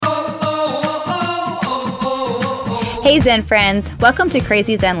Hey Zen friends, welcome to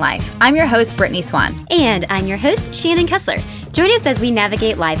Crazy Zen Life. I'm your host, Brittany Swan. And I'm your host, Shannon Kessler. Join us as we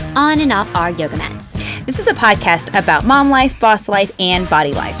navigate life on and off our yoga mats. This is a podcast about mom life, boss life, and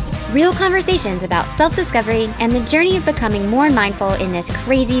body life. Real conversations about self-discovery and the journey of becoming more mindful in this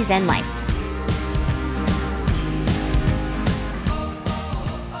crazy Zen life.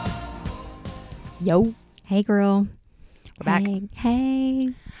 Yo. Hey, girl. We're back.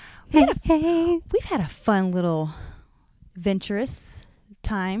 Hey. We've had a fun little venturous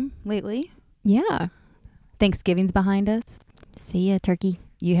time lately. Yeah. Thanksgiving's behind us. See ya, turkey.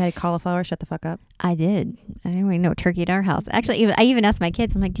 You had cauliflower. Shut the fuck up. I did. I didn't even know turkey at our house. Actually, I even asked my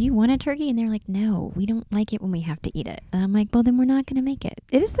kids, I'm like, do you want a turkey? And they're like, no, we don't like it when we have to eat it. And I'm like, well, then we're not going to make it.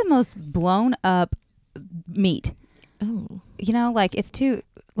 It is the most blown up meat. Oh. You know, like it's too,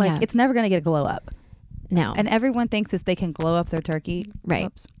 like it's never going to get a glow up. No. And everyone thinks they can glow up their turkey. Right.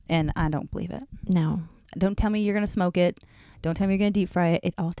 Oops. And I don't believe it. No. Don't tell me you're going to smoke it. Don't tell me you're going to deep fry it.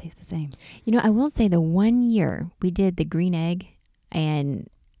 It all tastes the same. You know, I will say the one year we did the green egg and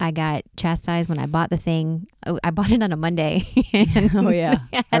I got chastised when I bought the thing. Oh, I bought it on a Monday. Oh, yeah.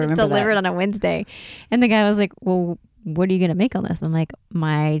 I had it delivered on a Wednesday. And the guy was like, well, what are you going to make on this? I'm like,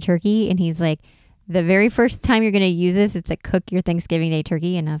 my turkey. And he's like, the very first time you're going to use this, it's to cook your Thanksgiving Day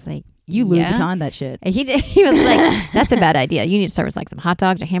turkey. And I was like, you Louis Vuitton that shit. He was like, that's a bad idea. You need to start with like some hot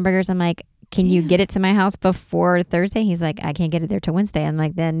dogs or hamburgers. I'm like, can you get it to my house before Thursday? He's like, I can't get it there till Wednesday. I'm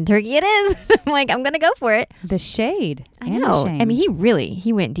like, then turkey it is. I'm like, I'm going to go for it. The shade. I know. I mean,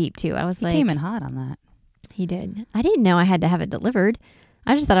 he went deep too. I was he like. Came in hot on that. He did. I didn't know I had to have it delivered.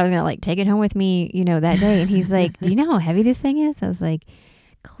 I just thought I was going to like take it home with me, that day. And he's like, do you know how heavy this thing is? I was like,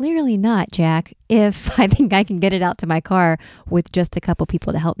 clearly not, Jack, if I think I can get it out to my car with just a couple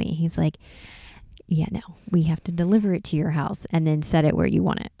people to help me. He's like, yeah, no, we have to deliver it to your house and then set it where you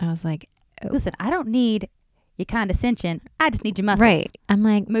want it. I was like, oh. Listen, I don't need your condescension. I just need your muscles. Right. I'm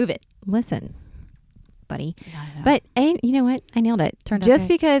like, move it. Listen, buddy. But you know what? I nailed it. Turned just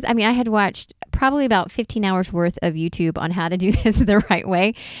okay. because, I mean, I had watched probably about 15 hours worth of YouTube on how to do this the right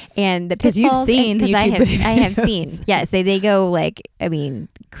way. And the because you've seen YouTube I have seen. Yes. They go like, I mean,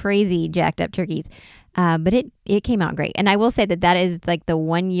 crazy jacked up turkeys. But it came out great. And I will say that is like the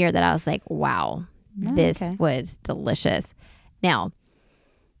one year that I was like, wow, this was delicious. Now,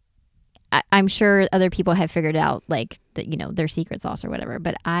 I'm sure other people have figured out like their secret sauce or whatever,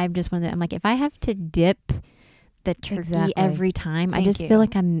 but I'm just one of I'm like, if I have to dip the turkey every time, I just feel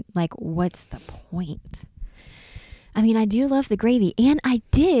like I'm like, what's the point? I mean, I do love the gravy, and I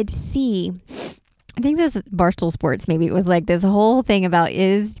did see, I think there's Barstool Sports, maybe it was like this whole thing about,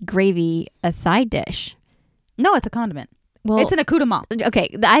 is gravy a side dish? No, it's a condiment. Well, it's an accoutrement.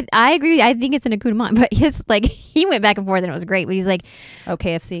 Okay, I agree. I think it's an accoutrement, but he went back and forth and it was great. But he's like, oh,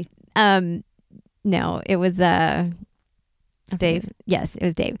 KFC. No, it was Dave. Yes, it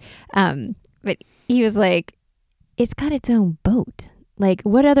was Dave. But he was like, it's got its own boat. Like,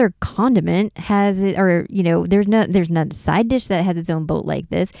 what other condiment has it? Or there's not a side dish that has its own boat like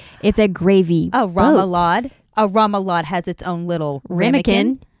this. It's a gravy. A remoulade. A remoulade has its own little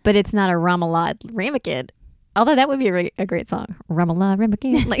ramekin, but it's not a remoulade ramekin. Although that would be a great song. Remoulade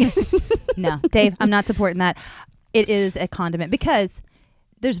ramekin. Like, no, Dave, I'm not supporting that. It is a condiment because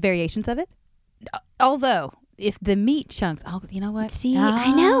there's variations of it. Although, if the meat chunks, you know what? See,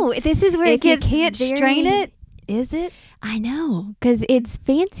 I know. This is where it gets. You can't strain it. Is it? I know, because it's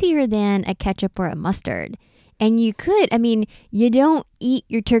fancier than a ketchup or a mustard. And you don't eat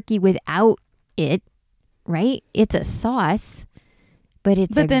your turkey without it, right? It's a sauce, but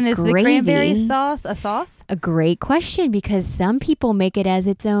it's But then is the cranberry sauce a sauce? A great question, because some people make it as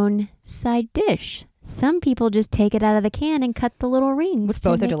its own side dish. Some people just take it out of the can and cut the little rings. Which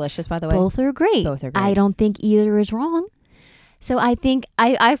both are delicious, by the way. Both are great. I don't think either is wrong. So I think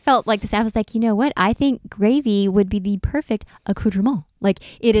I felt like this. I was like, you know what? I think gravy would be the perfect accoutrement. Like,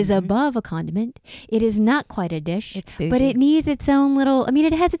 it is above a condiment. It is not quite a dish. It's bougie. But it needs its own little,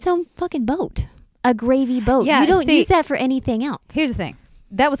 it has its own fucking boat. A gravy boat. Yeah, you don't use that for anything else. Here's the thing.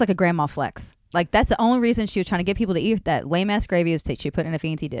 That was like a grandma flex. Like, that's the only reason she was trying to get people to eat that lame ass gravy is she put it in a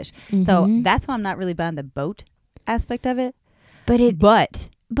fancy dish. Mm-hmm. So that's why I'm not really buying the boat aspect of it. But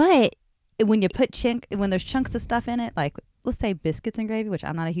when you put when there's chunks of stuff in it, like let's say biscuits and gravy, which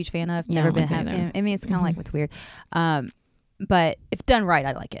I'm not a huge fan of. Never been having. I mean, it's kind of like what's weird. But if done right,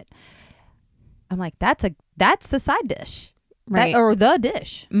 I like it. I'm like, that's the side dish, right? Or the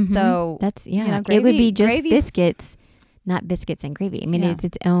dish. Mm-hmm. So that's gravy, it would be just biscuits, not biscuits and gravy. I mean, it's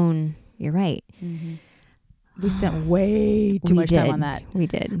its own. You're right. Mm-hmm. We spent way too much time on that. We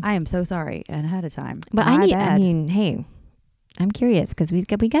did. I am so sorry ahead of time. But hey, I'm curious because we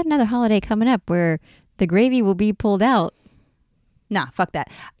got another holiday coming up where The gravy will be pulled out. Nah, fuck that.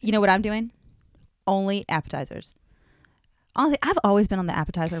 You know what I'm doing? Only appetizers. Honestly, I've always been on the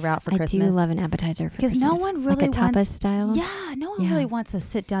appetizer route for Christmas. I do love an appetizer for Christmas. Because no one really like a wants... tapas style? Yeah, no one really wants a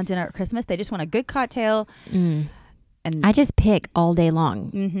sit-down dinner at Christmas. They just want a good cocktail. And I just pick all day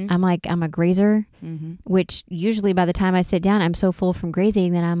long. I'm a grazer, which usually by the time I sit down, I'm so full from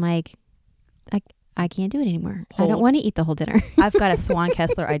grazing that I'm like, I can't do it anymore. I don't want to eat the whole dinner. I've got a Swan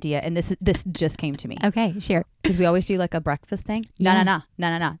Kessler idea, and this just came to me. Okay, sure. Because we always do like a breakfast thing. No.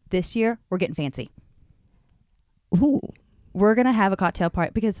 This year, we're getting fancy. Ooh. We're going to have a cocktail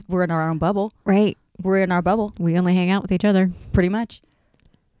party because we're in our own bubble. Right. We're in our bubble. We only hang out with each other. Pretty much.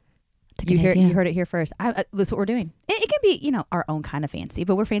 You heard it here first. That's what we're doing. It can be, our own kind of fancy,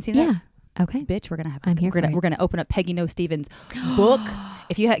 but we're fancy enough. Yeah. Okay. Bitch, we're going to have we're going to open up Peggy No Stevens' book.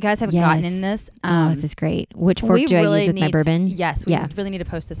 If you guys haven't gotten in this. This is great. Which fork do I use with my bourbon? Yes. We really need to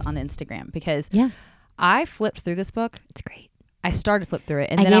post this on the Instagram because I flipped through this book. It's great. I started to flip through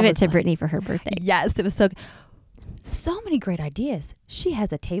it. And I then gave it to Brittany for her birthday. Yes. It was so many great ideas. She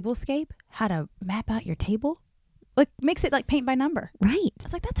has a tablescape, how to map out your table. Like makes it like paint by number. Right. I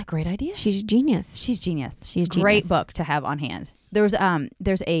was like, that's a great idea. She's genius. She's genius. Great book to have on hand. There's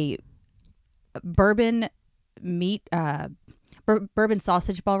a bourbon meat bourbon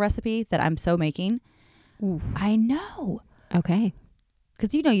sausage ball recipe that I'm so making. Oof. I know. Okay.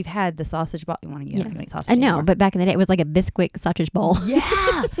 Because you've had the sausage ball. You want to make sausage? I know, but back in the day, it was like a Bisquick sausage ball.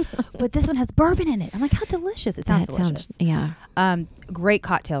 Yeah, but this one has bourbon in it. I'm like, how delicious! It sounds delicious. Great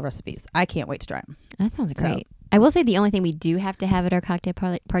cocktail recipes. I can't wait to try them. That sounds great. I will say the only thing we do have to have at our cocktail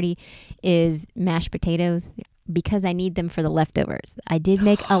party is mashed potatoes because I need them for the leftovers. I did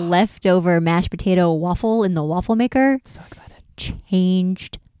make a leftover mashed potato waffle in the waffle maker. So excited!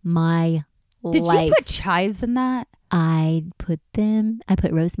 Changed my life. Did you put chives in that? I put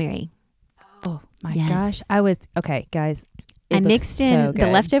rosemary. Oh my gosh. Okay, guys. I mixed in the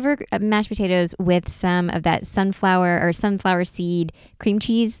leftover mashed potatoes with some of that sunflower seed cream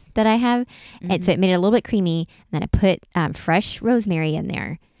cheese that I have. And so it made it a little bit creamy. And then I put fresh rosemary in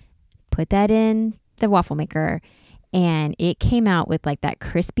there, put that in the waffle maker, and it came out with like that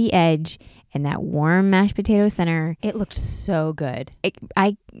crispy edge and that warm mashed potato center. It looked so good.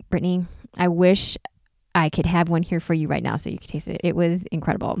 Brittany, I wish I could have one here for you right now so you could taste it. It was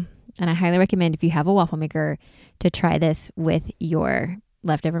incredible. And I highly recommend if you have a waffle maker to try this with your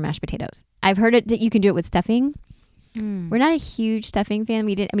leftover mashed potatoes. I've heard that you can do it with stuffing. We're not a huge stuffing fan.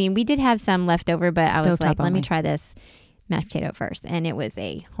 We did have some leftover, but I was like, let me try this mashed potato first. And it was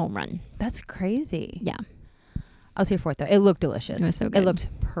a home run. That's crazy. Yeah. I was here for it though. It looked delicious. It was so good. It looked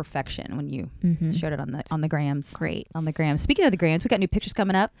perfection when you showed it on the grams. Great. On the grams. Speaking of the grams, we got new pictures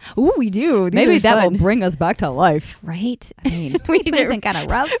coming up. Ooh, we do. Maybe that will bring us back to life. Right. I mean, it's been kind of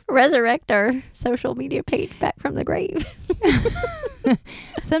rough. Resurrect our social media page back from the grave.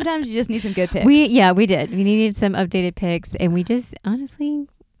 Sometimes you just need some good pics. We did. We needed some updated pics, and we just honestly.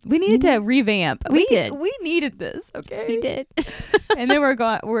 We needed to revamp. We did. We needed this. Okay. We did. And then we're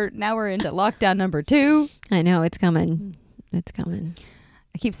into lockdown number 2. I know it's coming. It's coming.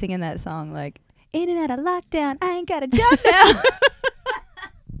 I keep singing that song like, in and out of lockdown, I ain't got a job now.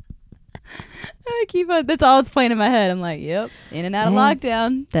 That's all it's playing in my head. I'm like, yep, in and out of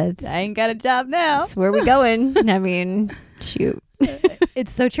lockdown. I ain't got a job now. That's where we going. I mean, shoot.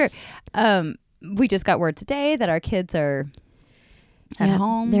 It's so true. We just got word today that our kids are at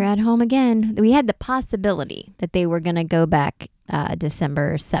home. They're at home again. We had the possibility that they were going to go back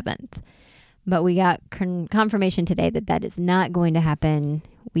December 7th. But we got confirmation today that is not going to happen.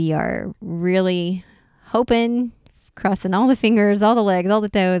 We are really hoping, crossing all the fingers, all the legs, all the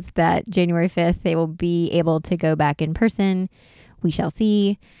toes, that January 5th they will be able to go back in person. We shall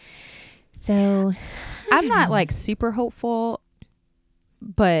see. So I'm not like super hopeful,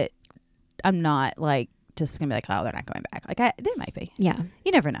 but I'm not like just going to be like, oh, they're not going back. Like they might be. Yeah.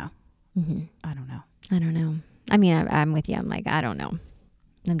 You never know. Mm-hmm. I don't know. I mean, I'm with you. I'm like, I don't know.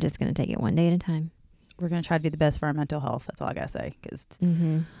 I'm just going to take it one day at a time. We're going to try to do the best for our mental health. That's all I got to say.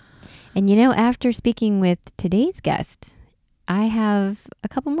 And after speaking with today's guest, I have a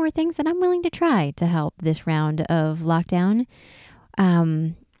couple more things that I'm willing to try to help this round of lockdown.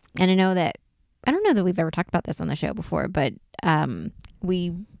 And I don't know that we've ever talked about this on the show before, but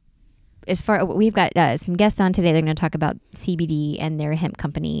we've got some guests on today. They're going to talk about CBD and their hemp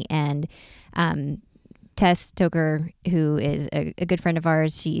company, and Tess Stoker, who is a good friend of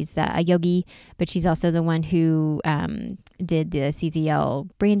ours. She's a yogi, but she's also the one who did the CZL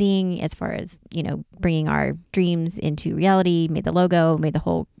branding as far as, bringing our dreams into reality, made the logo, made the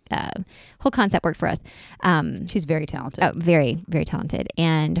whole whole concept worked for us. She's very talented. Oh, very, very talented.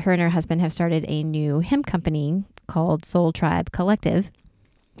 And her husband have started a new hemp company called Soul Tribe Collective.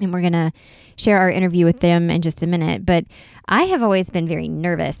 And we're going to share our interview with them in just a minute. But I have always been very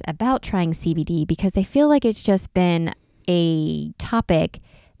nervous about trying CBD because I feel like it's just been a topic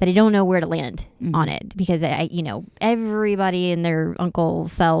that I don't know where to land on it, because everybody and their uncle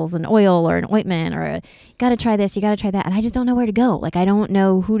sells an oil or an ointment or you got to try this, you got to try that. And I just don't know where to go. Like, I don't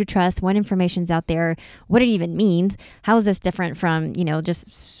know who to trust, what information's out there, what it even means. How is this different from,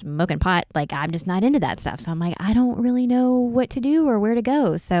 just smoking pot? Like, I'm just not into that stuff. So I'm like, I don't really know what to do or where to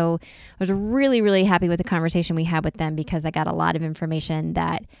go. So I was really, really happy with the conversation we had with them, because I got a lot of information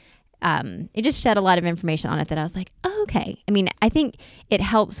that it just shed a lot of information on it that I was like, oh, okay. I mean, I think it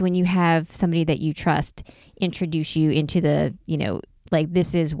helps when you have somebody that you trust introduce you into the, like,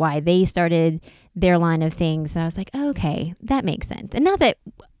 this is why they started their line of things. And I was like, oh, okay, that makes sense. And not that,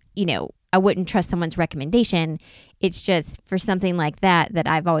 I wouldn't trust someone's recommendation. It's just for something like that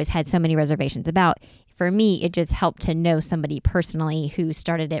I've always had so many reservations about. For me, it just helped to know somebody personally who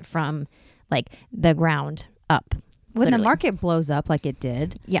started it from like the ground up. When the market blows up like it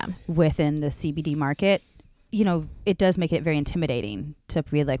did within the CBD market, it does make it very intimidating to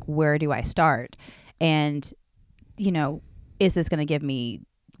be like, where do I start? And, is this going to give me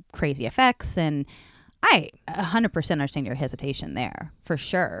crazy effects? And I 100% understand your hesitation there, for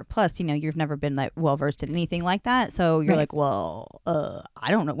sure. Plus, you've never been like well-versed in anything like that. So you're like, well,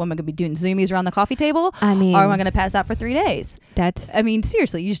 I don't know. What am I going to be doing? Zoomies around the coffee table? I mean, or am I going to pass out for 3 days?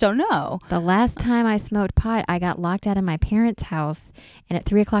 Seriously, you just don't know. The last time I smoked pot, I got locked out of my parents' house. And at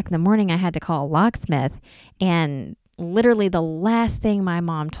 3 o'clock in the morning, I had to call a locksmith. And literally the last thing my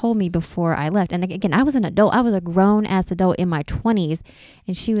mom told me before I left. And again, I was an adult. I was a grown-ass adult in my 20s.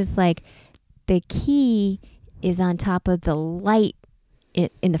 And she was like, the key is on top of the light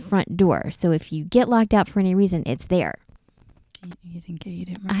in the front door. So if you get locked out for any reason, it's there. You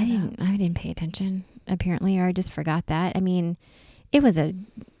didn't remember I didn't pay attention, apparently, or I just forgot that. I mean, it was a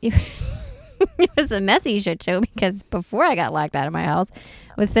messy shit show, because before I got locked out of my house,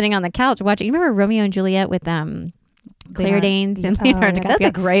 I was sitting on the couch watching. You remember Romeo and Juliet with Claire Danes and Leonardo DiCaprio? That's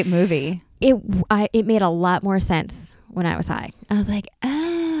a great movie. It made a lot more sense when I was high. I was like,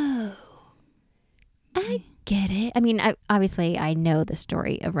 I get it. I mean, obviously I know the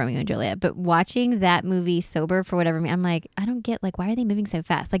story of Romeo and Juliet, but watching that movie sober for whatever, I'm like, I don't get, like, why are they moving so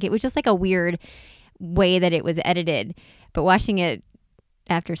fast? Like, it was just like a weird way that it was edited. But watching it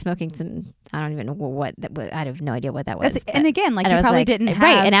after smoking some, I don't even know what that was. I have no idea what that was. And again, like, you probably didn't have...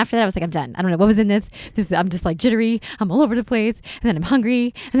 Right. And after that, I was like, I'm done. I don't know what was in this. I'm just like jittery. I'm all over the place. And then I'm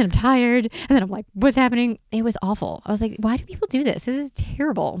hungry. And then I'm tired. And then I'm like, what's happening? It was awful. I was like, why do people do this? This is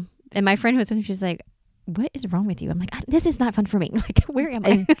terrible. And my friend who was with me, she was like, what is wrong with you? I'm like, this is not fun for me. Like, where am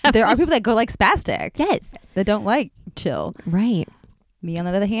I? There are people that go like spastic. Yes. That don't like chill. Right. Me, on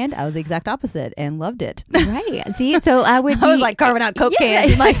the other hand, I was the exact opposite and loved it. Right. See, so I was like carving out Coke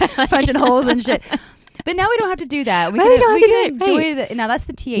cans and like punching holes and shit. But now we don't have to do that. We can enjoy it. Now that's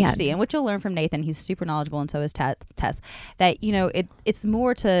the THC, and what you'll learn from Nathan, he's super knowledgeable, and so is Tess, that, it's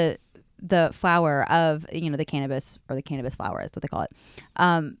more to the flower of, the cannabis, or the cannabis flower, that's what they call it,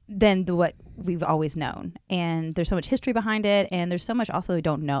 than what we've always known. And there's so much history behind it, and there's so much also we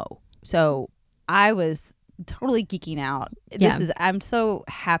don't know. So I was totally geeking out. I'm so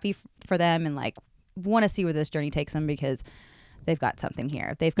happy for them, and like want to see where this journey takes them, because they've got something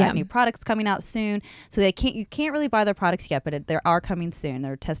here. They've got new products coming out soon. So you can't really buy their products yet, but they are coming soon.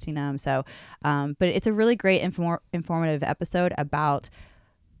 They're testing them. So, but it's a really great informative episode about,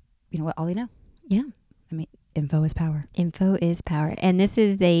 what all they know. Yeah. I mean, info is power. Info is power. And this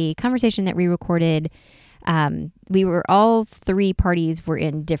is the conversation that we recorded. All three parties were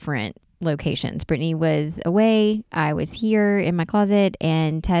in different locations. Brittany was away. I was here in my closet,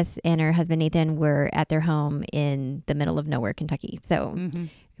 and Tess and her husband Nathan were at their home in the middle of nowhere, Kentucky. So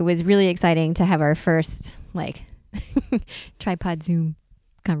it was really exciting to have our first tripod Zoom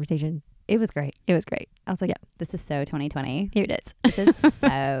conversation. It was great. I was like, this is so 2020. Here it is. This is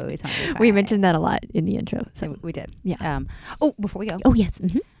so 2020. We mentioned that a lot in the intro. So we did. Yeah. Before we go. Oh, yes.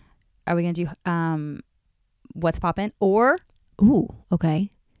 Are we going to do What's Poppin'? Or... Ooh,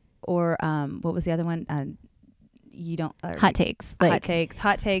 okay. Or what was the other one? You don't... hot takes.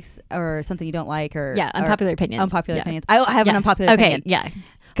 Hot takes, or something you don't like, or... Yeah, unpopular opinions. Unpopular opinions. I have an unpopular opinion. Okay, yeah.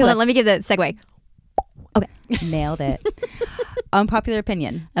 Hold on, let me give the segue. Okay. Nailed it. Unpopular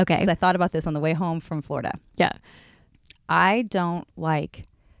opinion. Okay. Because I thought about this on the way home from Florida. Yeah. I don't like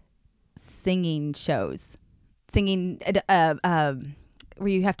singing shows. Singing where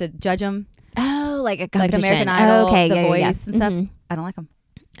you have to judge them. Oh, like a competition. Like American Idol, The Voice and stuff. I don't like them.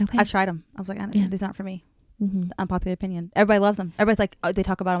 Okay. I've tried them. I was like, these aren't for me. Unpopular opinion. Everybody loves them. Everybody's like, oh, they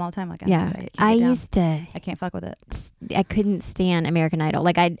talk about them all the time. Like, I can't fuck with it. I couldn't stand American Idol.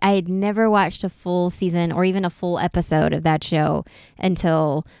 Like I had never watched a full season or even a full episode of that show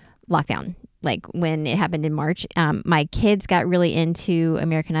until lockdown. Like when it happened in March. My kids got really into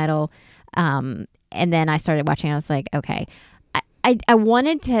American Idol. And then I started watching. I was like, okay. I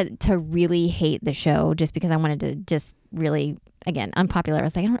wanted to really hate the show just because I wanted to just really, again, unpopular. I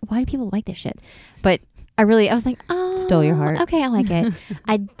was like, why do people like this shit? But I was like, oh, stole your heart. Okay, I like it.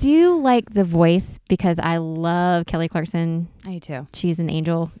 I do like The Voice because I love Kelly Clarkson. I do too. She's an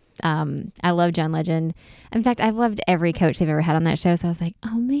angel. I love John Legend. In fact, I've loved every coach they've ever had on that show. So I was like,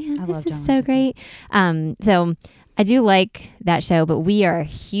 oh man, this is so great. So I do like that show, but we are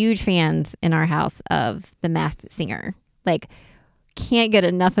huge fans in our house of The Masked Singer. Like, can't get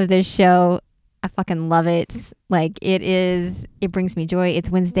enough of this show. I fucking love it. Like it brings me joy. It's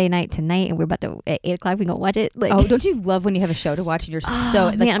Wednesday night tonight and we're about to at 8:00 we gonna watch it. Like, oh, don't you love when you have a show to watch and you're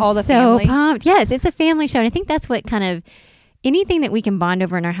man, all the family? Pumped. Yes, it's a family show. And I think that's what kind of anything that we can bond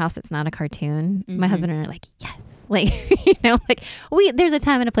over in our house that's not a cartoon. My husband and I are like, yes. Like, like there's a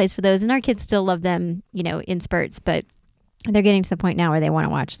time and a place for those and our kids still love them, in spurts, but they're getting to the point now where they want to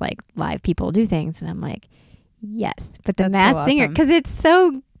watch like live people do things and I'm like, yes. But The Masked Singer, because it's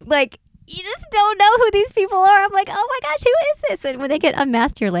so like you just don't know who these people are. I'm like, oh my gosh, who is this? And when they get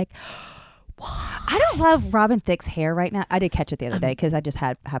unmasked, you're like, what? I don't love Robin Thicke's hair right now. I did catch it the other day because I just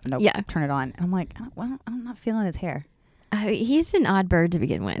happened to turn it on. And I'm like, I'm not feeling his hair. He's an odd bird to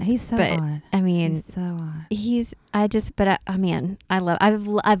begin with. He's so odd. I mean, he's so odd.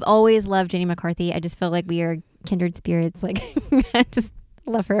 I've always loved Jenny McCarthy. I just feel like we are kindred spirits. Like, I just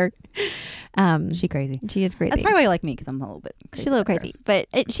love her. She's crazy. She is crazy. That's probably why you like me because I'm a little bit crazy. She's a little crazy, but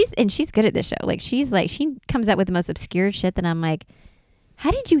she's good at this show. Like she comes out with the most obscure shit that I'm like,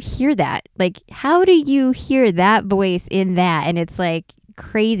 how did you hear that? Like, how do you hear that voice in that? And it's like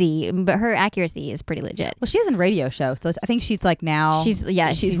crazy, but her accuracy is pretty legit. Well, she has a radio show, so I think she's like now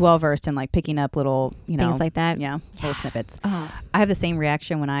she's well versed in like picking up little things like that. Yeah, little snippets. Oh. I have the same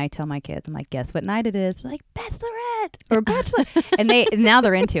reaction when I tell my kids, I'm like, guess what night it is? They're like, Bachelorette or Bachelor, and now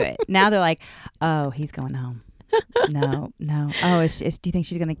they're into it. Now they're like, oh, he's going home. No. Oh, do you think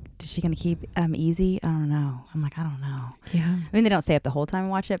she's gonna keep Easy? I don't know. I'm like, I don't know. Yeah. I mean, they don't stay up the whole time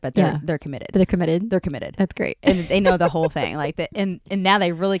and watch it, but they're committed. They're committed. They're committed. That's great. And they know the whole thing. Like that, and now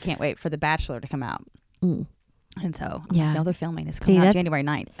they really can't wait for The Bachelor to come out. And so, no, they're filming. It's coming out January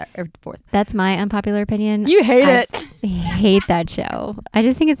 9th or 4th. That's my unpopular opinion. You hate it. I hate that show. I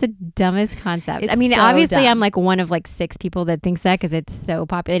just think it's the dumbest concept. It's obviously, dumb. I'm like one of like 6 people that thinks that because it's so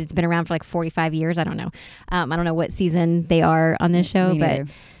popular. It's been around for like 45 years. I don't know. I don't know what season they are on this show, but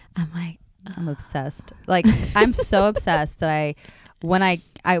I'm like, I'm obsessed. Like, I'm so obsessed that when I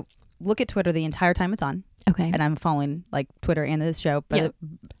look at Twitter the entire time it's on. Okay. And I'm following like Twitter and this show, but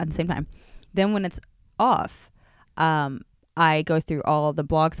at the same time. Then when it's off, I go through all the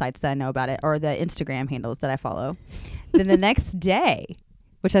blog sites that I know about it or the Instagram handles that I follow. Then the next day,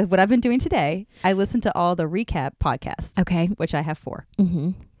 which is what I've been doing today, I listen to all the recap podcasts. Okay. Which I have 4.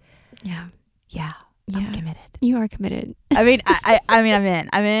 Mm-hmm. Yeah. I'm committed. You are committed. I mean,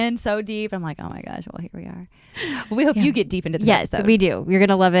 I'm in so deep. I'm like, oh my gosh, well, here we are. Well, we hope you get deep into this episode. Yes, we do. You're going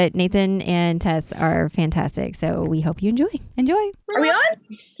to love it. Nathan and Tess are fantastic. So we hope you enjoy. Are we on?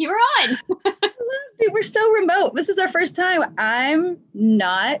 You were on. We're still remote. This is our first time. I'm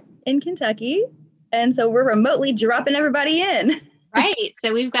not in Kentucky. And so we're remotely dropping everybody in. Right.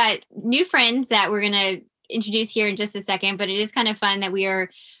 So we've got new friends that we're going to introduce here in just a second. But it is kind of fun that we are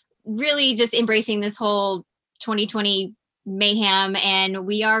really just embracing this whole 2020 mayhem. And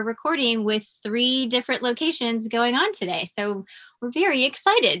we are recording with 3 different locations going on today. So we're very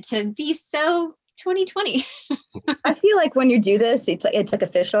excited to be so 2020. I feel like when you do this, it's like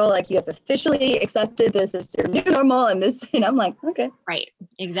official, like you have officially accepted this as your new normal and I'm like, okay. Right.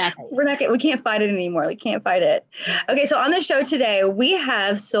 Exactly. We can't fight it anymore. We can't fight it. Okay. So on the show today, we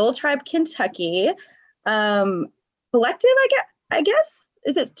have Soul Tribe Kentucky, Collective, I guess.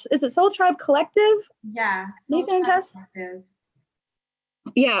 Is it Soul Tribe Collective? Yeah. Soul Nathan Tribe Tess? Collective.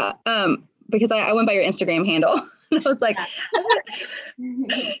 Yeah. Because I went by your Instagram handle. I was like,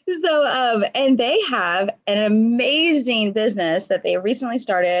 so, and they have an amazing business that they recently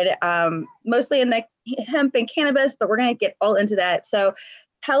started, mostly in the hemp and cannabis, but we're going to get all into that. So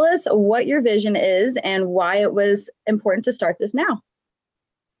tell us what your vision is and why it was important to start this now.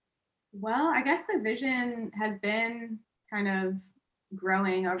 Well, I guess the vision has been kind of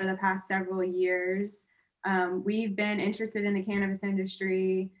growing over the past several years. We've been interested in the cannabis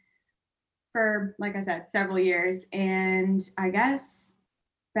industry for, like I said, several years. And I guess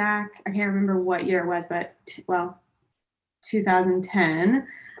back, I can't remember what year it was, but 2010,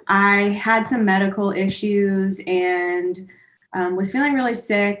 I had some medical issues and was feeling really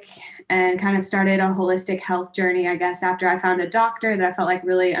sick and kind of started a holistic health journey, I guess, after I found a doctor that I felt like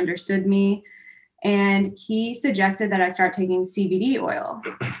really understood me. And he suggested that I start taking CBD oil.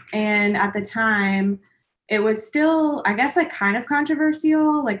 And at the time, it was still, I guess, like kind of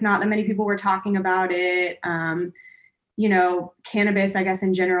controversial, like not that many people were talking about it. You know, cannabis, I guess,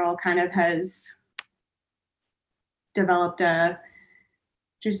 in general kind of has developed a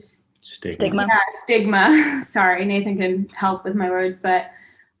just stigma. Yeah, stigma. Sorry, Nathan can help with my words. But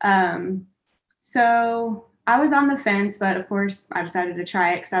so I was on the fence, but of course I decided to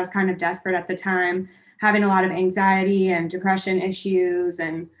try it because I was kind of desperate at the time, having a lot of anxiety and depression issues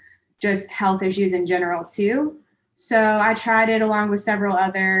and just health issues in general too. So I tried it along with several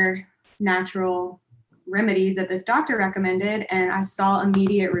other natural remedies that this doctor recommended, and I saw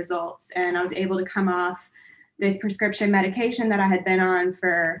immediate results. And I was able to come off this prescription medication that I had been on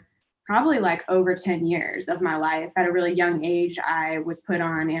for probably like over 10 years of my life. At a really young age, I was put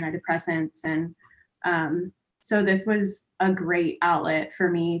on antidepressants. And so this was a great outlet for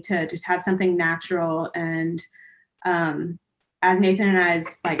me to just have something natural. And as Nathan and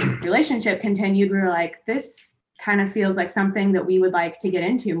I's like relationship continued, we were like, this kind of feels like something that we would like to get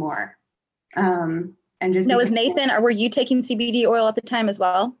into more. And just now, was Nathan, or were you taking CBD oil at the time as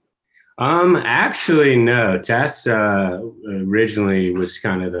well? Actually, no. Tess originally was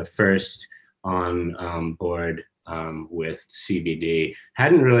kind of the first on board with CBD.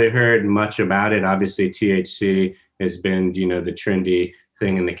 Hadn't really heard much about it. Obviously, THC has been, you know, the trendy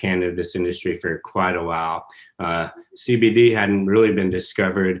thing in the cannabis industry for quite a while. CBD hadn't really been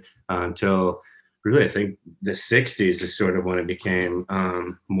discovered until really, I think, the 60s is sort of when it became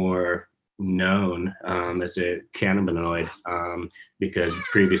more known as a cannabinoid, because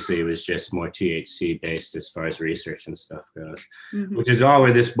previously it was just more THC based as far as research and stuff goes, which is all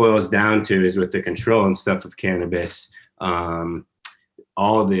where this boils down to, is with the control and stuff of cannabis. There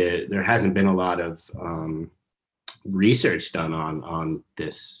hasn't been a lot of research done on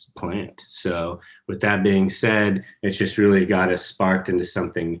this plant. So with that being said, it's just really got us sparked into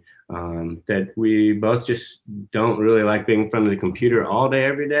something that we both just don't really like being in front of the computer all day,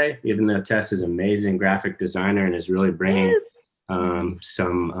 every day, even though Tess is an amazing graphic designer and is really bringing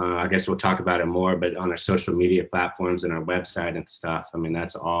some, I guess we'll talk about it more, but on our social media platforms and our website and stuff. I mean,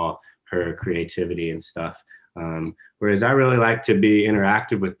 that's all her creativity and stuff. Whereas I really like to be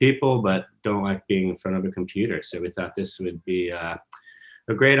interactive with people, but don't like being in front of a computer. So we thought this would be a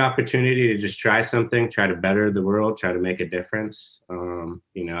great opportunity to just try something, try to better the world, try to make a difference.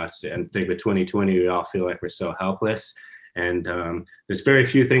 You know, I think with 2020, we all feel like we're so helpless, and there's very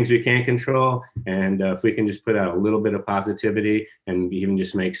few things we can't control. And if we can just put out a little bit of positivity and even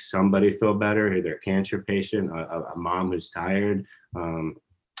just make somebody feel better, either a cancer patient, a mom who's tired,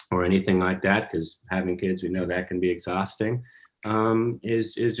 or anything like that, because having kids, we know that can be exhausting,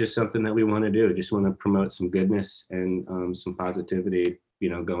 is just something that we want to do. Just want to promote some goodness and some positivity, you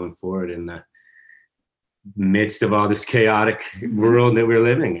know, going forward in the midst of all this chaotic world that we're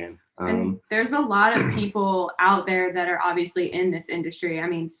living in. And there's a lot of people out there that are obviously in this industry. I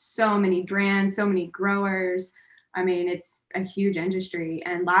mean, so many brands, so many growers. I mean, it's a huge industry.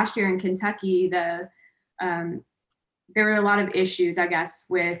 And last year in Kentucky, there were a lot of issues, I guess,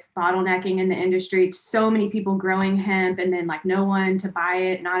 with bottlenecking in the industry. So many people growing hemp and then like no one to buy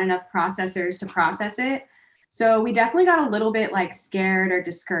it, not enough processors to process it. So we definitely got a little bit like scared or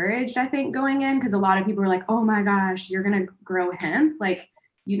discouraged, I think, going in, because a lot of people were like, oh my gosh, you're going to grow hemp? Like,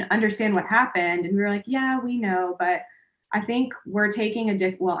 you understand what happened? And we were like, yeah, we know. But I think we're taking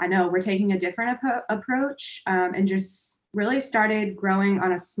I know we're taking a different approach, and just really started growing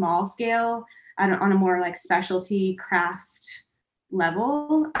on a small scale, on a more like specialty craft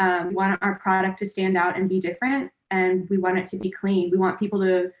level. We want our product to stand out and be different, and we want it to be clean. We want people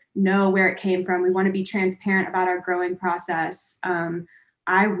to know where it came from. We want to be transparent about our growing process.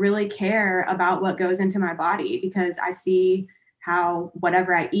 I really care about what goes into my body, because I see how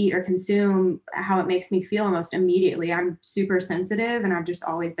whatever I eat or consume, how it makes me feel almost immediately. I'm super sensitive, and I've just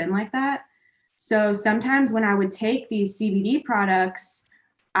always been like that. So sometimes when I would take these CBD products,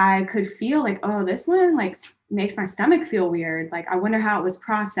 I could feel like, oh, this one like makes my stomach feel weird. Like, I wonder how it was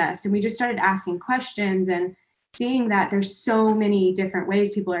processed. And we just started asking questions and seeing that there's so many different ways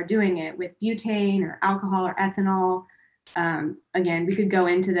people are doing it with butane or alcohol or ethanol. Again, we could go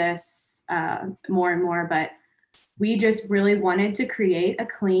into this more and more, but we just really wanted to create a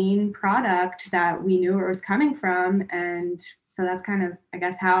clean product that we knew where it was coming from. And so that's kind of, I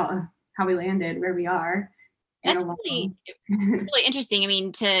guess, how we landed where we are. That's really, really interesting. I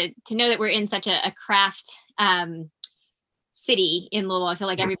mean, to know that we're in such a craft city in Louisville. I feel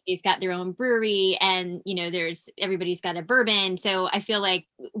like everybody's got their own brewery, and everybody's got a bourbon. So I feel like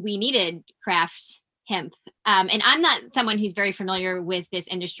we needed craft hemp. And I'm not someone who's very familiar with this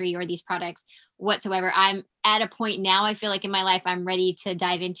industry or these products whatsoever. I'm at a point now, I feel like in my life, I'm ready to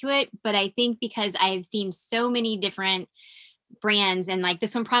dive into it. But I think because I've seen so many different brands and like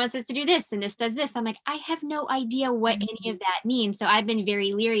this one promises to do this and this does this, I'm like, I have no idea what any of that means. So I've been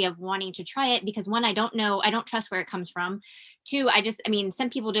very leery of wanting to try it because one, I don't know, I don't trust where it comes from. Two, some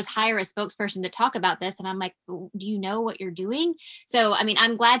people just hire a spokesperson to talk about this. And I'm like, do you know what you're doing? So, I mean,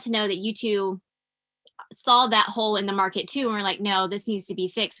 I'm glad to know that you two saw that hole in the market too. And we're like, no, this needs to be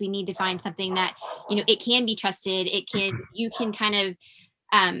fixed. We need to find something that, it can be trusted. You can kind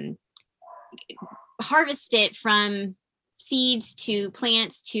of harvest it from seeds to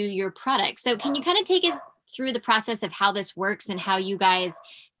plants to your product. So can you kind of take us through the process of how this works and how you guys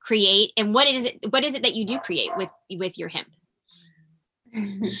create, and what is it that you do create with your hemp?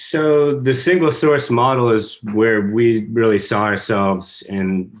 So the single source model is where we really saw ourselves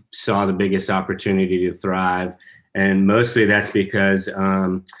and saw the biggest opportunity to thrive. And mostly that's because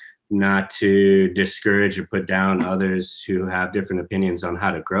not to discourage or put down others who have different opinions on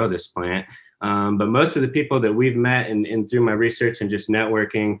how to grow this plant. But most of the people that we've met and through my research and just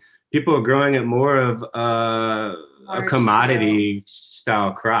networking, people are growing it more of a commodity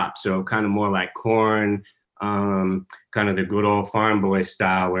style crop. So kind of more like corn, kind of the good old farm boy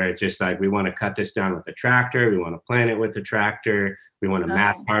style, where it's just like, we want to cut this down with a tractor. We want to plant it with a tractor. We want to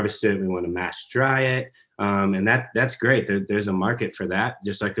mass harvest it. We want to mass dry it. And that's great. There's a market for that.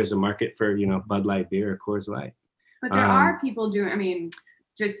 Just like there's a market for, Bud Light beer or Coors Light. But there are people doing,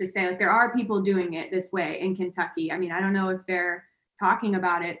 just to say, like, there are people doing it this way in Kentucky. I mean, I don't know if they're talking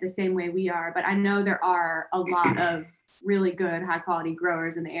about it the same way we are, but I know there are a lot of really good, high quality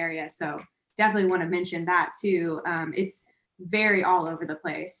growers in the area. So definitely want to mention that too. It's very all over the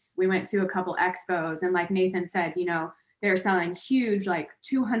place. We went to a couple expos, and like Nathan said, they're selling huge, like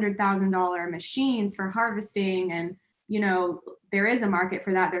 $200,000 machines for harvesting. And, there is a market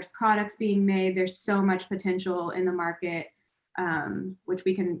for that. There's products being made. There's so much potential in the market, which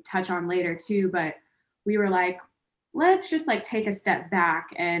we can touch on later too. But we were like, let's just like take a step back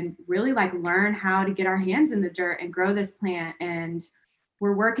and really like learn how to get our hands in the dirt and grow this plant. And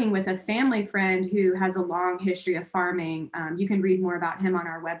we're working with a family friend who has a long history of farming. You can read more about him on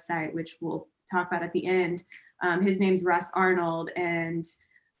our website, which we'll talk about at the end. His name's Russ Arnold. And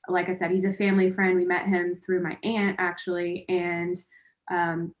like I said, he's a family friend. We met him through my aunt, actually. And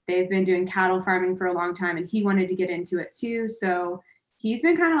they've been doing cattle farming for a long time, and he wanted to get into it too. So he's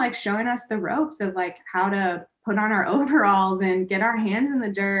been kind of like showing us the ropes of like how to put on our overalls and get our hands in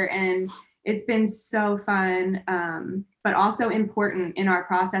the dirt. And it's been so fun, but also important in our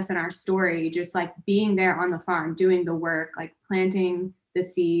process and our story, just like being there on the farm, doing the work, like planting the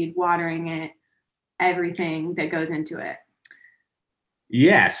seed, watering it, everything that goes into it.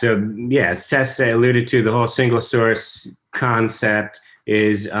 Yeah. So as Tess alluded to, the whole single source concept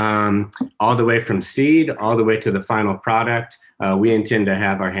is all the way from seed all the way to the final product. We intend to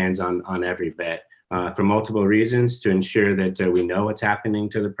have our hands on every bit. For multiple reasons, to ensure that we know what's happening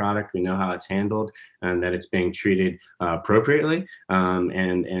to the product, we know how it's handled, and that it's being treated appropriately,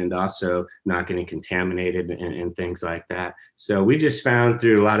 and also not getting contaminated and things like that. So we just found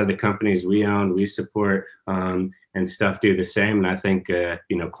through a lot of the companies we own, we support, and stuff do the same. And I think,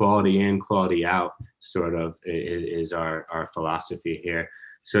 quality in, quality out sort of is our philosophy here.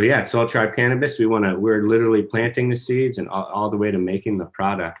 So yeah, Soul Tribe Cannabis, we're literally planting the seeds and all the way to making the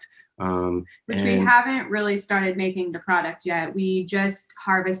product. Which we haven't really started making the product yet. We just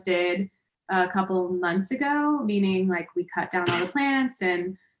harvested a couple months ago, meaning like we cut down all the plants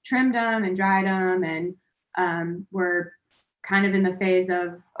and trimmed them and dried them. And we're kind of in the phase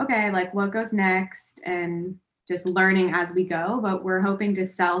of, okay, like what goes next, and just learning as we go. But we're hoping to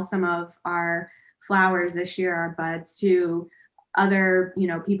sell some of our flowers this year, our buds, to other,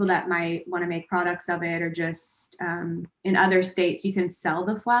 people that might want to make products of it, or just in other states, you can sell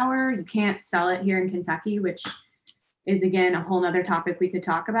the flower. You can't sell it here in Kentucky, which is again a whole nother topic we could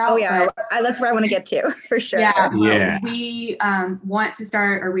talk about. Oh yeah, that's where I want to get to for sure. Yeah. We want to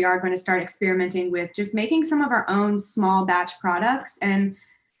start, or we are going to start experimenting with just making some of our own small batch products and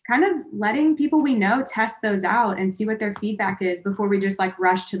kind of letting people we know test those out and see what their feedback is before we just like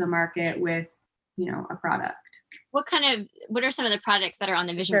rush to the market with, a product. What are some of the products that are on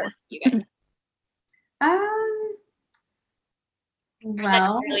the vision board for you guys?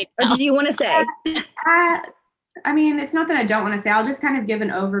 Well, or do you want to say? I mean, it's not that I don't want to say, I'll just kind of give an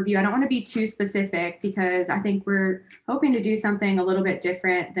overview. I don't want to be too specific because I think we're hoping to do something a little bit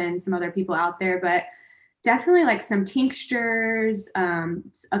different than some other people out there, but definitely like some tinctures,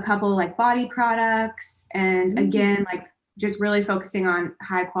 a couple like body products, and again, like just really focusing on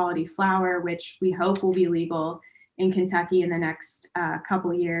high quality flower, which we hope will be legal in Kentucky in the next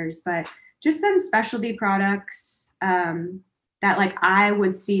couple years, but just some specialty products that like I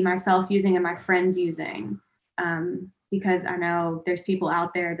would see myself using and my friends using, because I know there's people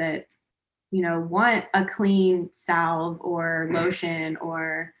out there that, you know, want a clean salve or lotion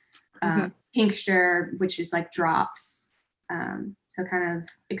or tincture, which is like drops. So kind of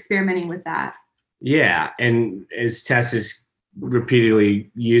experimenting with that. Yeah. And as Tess is repeatedly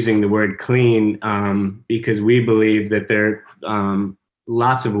using the word clean, because we believe that there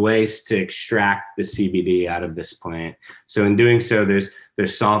lots of ways to extract the CBD out of this plant. So in doing so, there's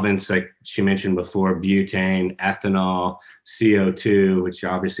solvents like she mentioned before, butane, ethanol, CO2, which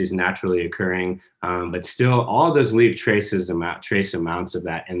obviously is naturally occurring, but still all those leave trace amounts of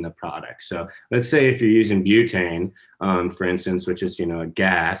that in the product. So let's say if you're using butane, for instance, which is, you know, a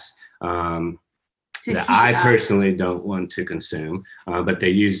gas, that I personally don't want to consume, but they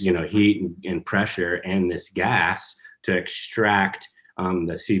use, you know, heat and pressure and this gas to extract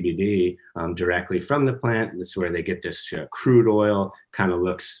the CBD directly from the plant. This is where they get this crude oil, kind of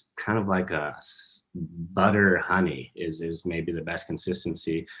looks kind of like a butter honey is maybe the best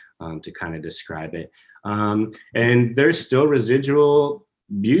consistency to kind of describe it. And there's still residual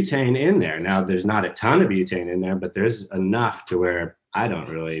butane in there. Now, there's not a ton of butane in there, but there's enough to where I don't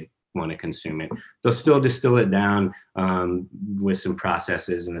really want to consume it. They'll still distill it down with some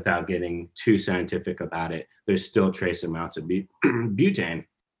processes, and without getting too scientific about it, there's still trace amounts of butane.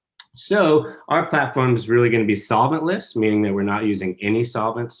 So our platform is really going to be solventless, meaning that we're not using any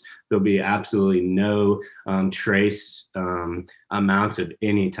solvents. There'll be absolutely no trace amounts of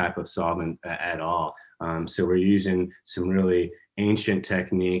any type of solvent at all. So we're using some really ancient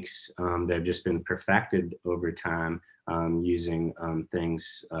techniques that have just been perfected over time, using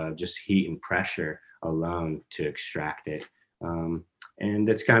things, just heat and pressure alone to extract it. And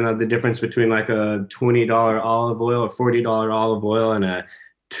that's kind of the difference between like a $20 olive oil or $40 olive oil and a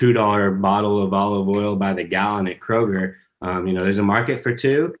 $2 bottle of olive oil by the gallon at Kroger. You know, there's a market for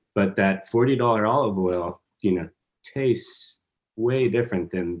two, but that $40 olive oil, you know, tastes way different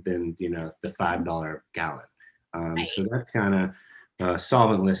than you know, the $5 gallon. Right. So that's kind of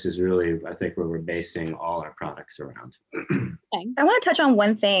solventless is really, I think, where we're basing all our products around. I want to touch on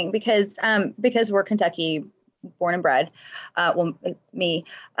one thing because we're Kentucky born and bred, me,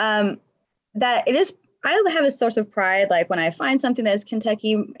 that it is, I have a source of pride, like when I find something that's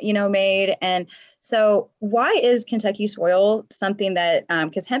Kentucky, you know, made. And so why is Kentucky soil something that,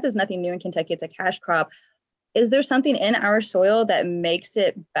 because hemp is nothing new in Kentucky, it's a cash crop. Is there something in our soil that makes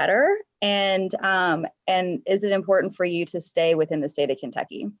it better? And is it important for you to stay within the state of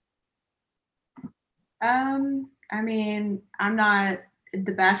Kentucky? I mean, I'm not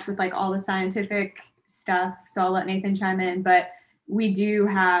the best with like all the scientific stuff, so I'll let Nathan chime in, but we do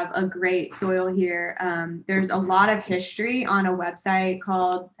have a great soil here. There's a lot of history on a website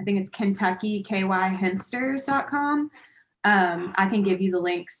called, I think it's KentuckyKYHempsters.com. I can give you the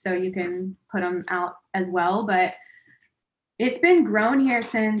links so you can put them out as well, but it's been grown here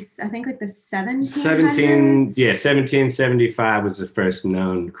since I think like the 1700s. 1775 was the first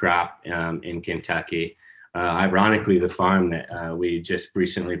known crop in Kentucky. Ironically, the farm that we just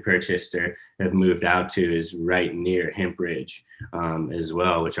recently purchased or have moved out to is right near Hemp Ridge as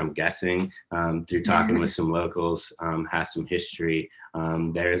well, which I'm guessing through talking with some locals has some history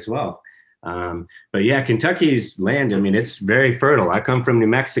there as well. But yeah, Kentucky's land, I mean, it's very fertile. I come from New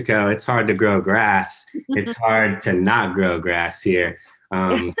Mexico. It's hard to grow grass. It's hard to not grow grass here.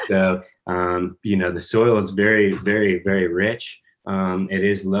 So, you know, the soil is very, very, very rich. It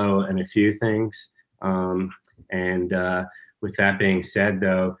is low in a few things. With that being said,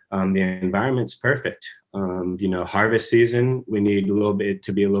 though, the environment's perfect. You know, harvest season, we need a little bit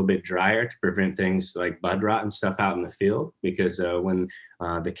to be a little bit drier to prevent things like bud rot and stuff out in the field, because when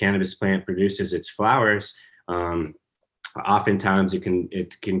the cannabis plant produces its flowers, oftentimes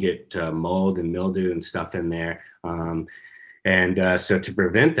it can get mold and mildew and stuff in there. So to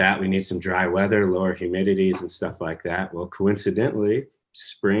prevent that, we need some dry weather, lower humidities and stuff like that. Well, coincidentally,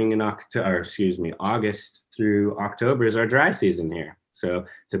 spring and August through October is our dry season here. So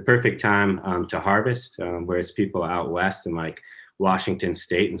it's a perfect time to harvest, whereas people out west in like Washington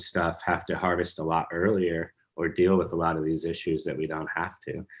State and stuff have to harvest a lot earlier or deal with a lot of these issues that we don't have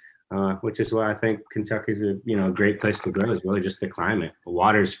to, which is why I think Kentucky's a great place to grow. Is really just the climate.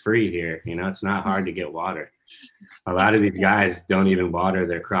 Water's free here. You know, it's not hard to get water. a lot of these guys don't even water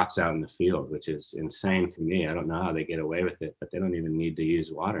their crops out in the field, which is insane to me. I don't know how they get away with it, but they don't even need to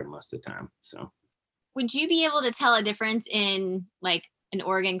use water most of the time. So would you be able to tell a difference in like an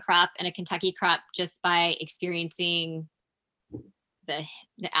Oregon crop and a Kentucky crop just by experiencing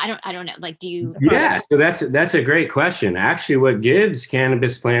I don't know, like, do you? Yeah, so that's a great question. Actually, what gives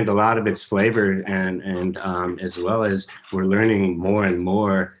cannabis plant a lot of its flavor, and as well as we're learning more and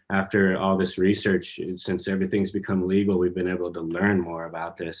more after all this research, since everything's become legal, we've been able to learn more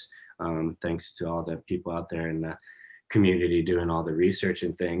about this, thanks to all the people out there in the community doing all the research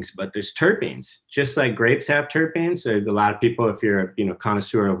and things. But there's terpenes, just like grapes have terpenes. So a lot of people, if you're a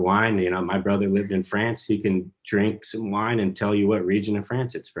connoisseur of wine, my brother lived in France, he can drink some wine and tell you what region of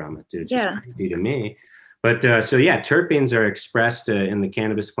France it's from. It's just crazy to me. But terpenes are expressed in the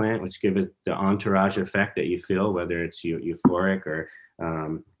cannabis plant, which give it the entourage effect that you feel, whether it's euphoric or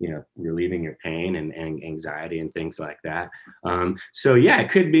relieving your pain and anxiety and things like that. It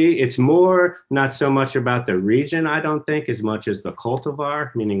could be. It's more not so much about the region, I don't think, as much as the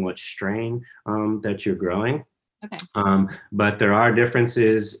cultivar, meaning what strain that you're growing. Okay. But there are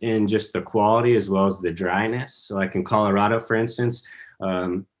differences in just the quality as well as the dryness. So like in Colorado, for instance,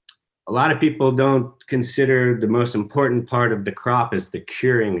 a lot of people don't consider the most important part of the crop is the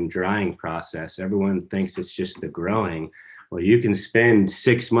curing and drying process. Everyone thinks it's just the growing. Well, you can spend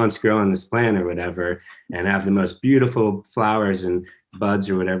 6 months growing this plant or whatever and have the most beautiful flowers and buds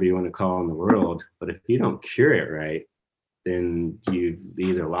or whatever you want to call in the world. But if you don't cure it right, then you've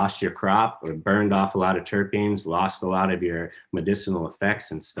either lost your crop or burned off a lot of terpenes, lost a lot of your medicinal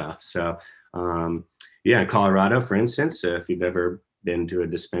effects and stuff. So, in Colorado, for instance, if you've ever been to a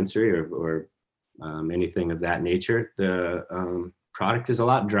dispensary or anything of that nature, the product is a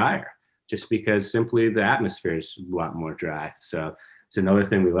lot drier, just because simply the atmosphere is a lot more dry. So it's another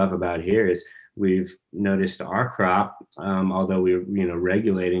thing we love about here is we've noticed our crop, although we're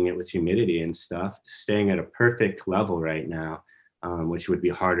regulating it with humidity and stuff, staying at a perfect level right now, which would be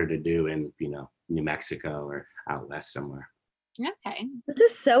harder to do in New Mexico or out west somewhere. Okay, this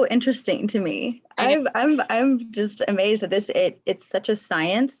is so interesting to me. I'm just amazed at this. It's such a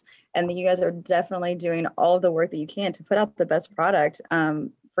science, and that you guys are definitely doing all the work that you can to put out the best product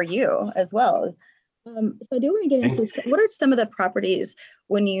for you as well. So I do want to get into what are some of the properties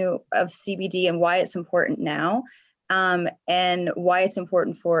of CBD and why it's important now, and why it's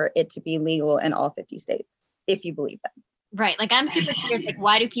important for it to be legal in all 50 states, if you believe that. Right. Like, I'm super curious, like,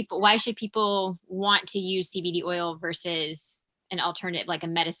 why should people want to use CBD oil versus an alternative, like a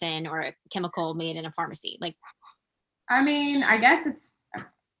medicine or a chemical made in a pharmacy? Like, I mean, I guess it's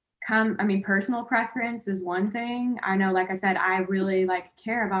personal preference is one thing. I know, like I said, I really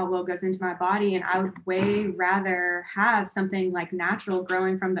care about what goes into my body, and I would way rather have something like natural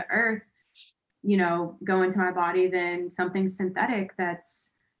growing from the earth, go into my body than something synthetic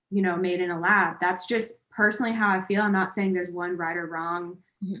that's, made in a lab. That's just personally how I feel. I'm not saying there's one right or wrong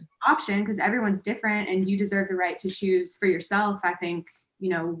option, because everyone's different and you deserve the right to choose for yourself, I think,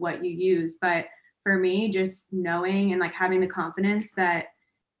 what you use. But for me, just knowing and having the confidence that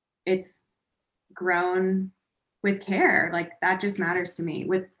it's grown with care, that just matters to me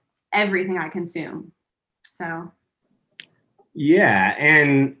with everything I consume. So. Yeah.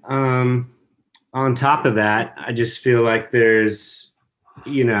 And on top of that, I just feel like there's,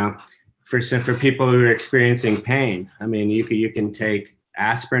 for people who are experiencing pain, I mean, you can take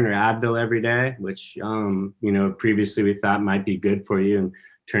aspirin or Advil every day, which, previously we thought might be good for you. And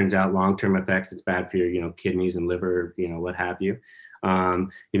turns out long-term effects, it's bad for your, kidneys and liver, what have you.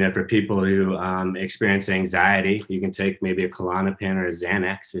 For people who experience anxiety, you can take maybe a Klonopin or a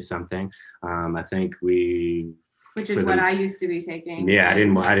Xanax or something. I think which is what I used to be taking. Yeah, I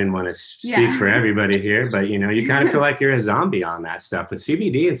didn't want to speak for everybody here, but you kind of feel like you're a zombie on that stuff. With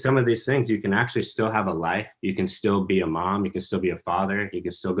CBD and some of these things, you can actually still have a life. You can still be a mom. You can still be a father. You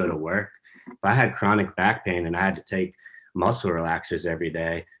can still go to work. If I had chronic back pain and I had to take muscle relaxers every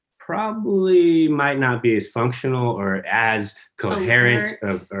day, probably might not be as functional or as coherent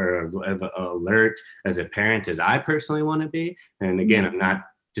or alert as a parent as I personally want to be. And again, I'm not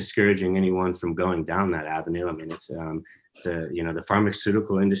discouraging anyone from going down that avenue. I mean, it's the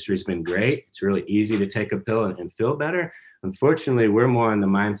pharmaceutical industry has been great. It's really easy to take a pill and feel better. Unfortunately, we're more in the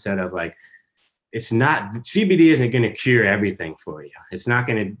mindset of CBD isn't going to cure everything for you. It's not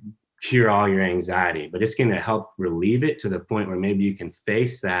going to cure all your anxiety, but it's going to help relieve it to the point where maybe you can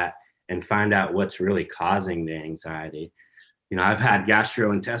face that and find out what's really causing the anxiety. I've had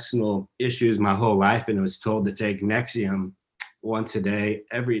gastrointestinal issues my whole life and was told to take Nexium once a day,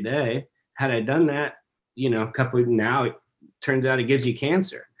 every day. Had I done that, now it turns out it gives you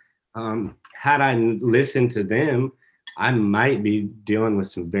cancer. had I listened to them, I might be dealing with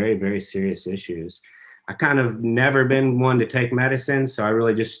some very, very serious issues. I kind of never been one to take medicine, so I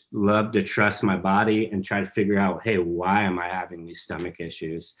really just love to trust my body and try to figure out, hey, why am I having these stomach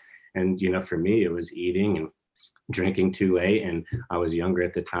issues? And, for me, it was eating and drinking too late. And I was younger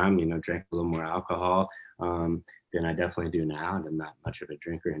at the time, drank a little more alcohol than I definitely do now. And I'm not much of a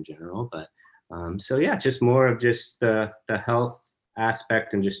drinker in general, but so yeah, just more of just the health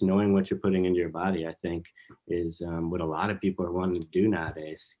aspect and just knowing what you're putting into your body, I think is what a lot of people are wanting to do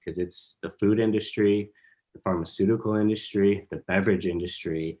nowadays, because it's the food industry, the pharmaceutical industry, the beverage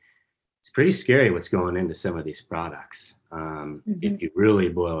industry. It's pretty scary what's going into some of these products if you really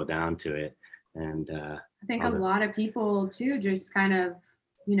boil it down to it. And I think a lot of people too, just kind of,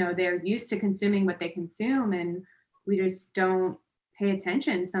 they're used to consuming what they consume, and we just don't pay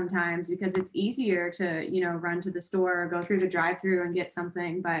attention sometimes because it's easier to, run to the store or go through the drive-through and get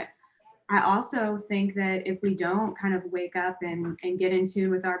something. But I also think that if we don't kind of wake up and get in tune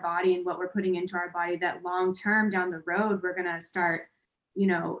with our body and what we're putting into our body, that long term down the road, we're going to start,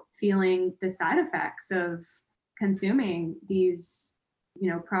 feeling the side effects of consuming these,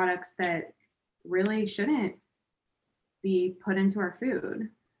 products that really shouldn't be put into our food.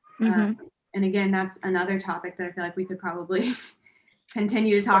 And again, that's another topic that I feel like we could probably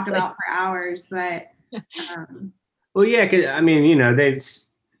continue to talk about for hours, but well, yeah, because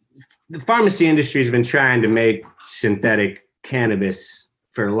the pharmacy industry has been trying to make synthetic cannabis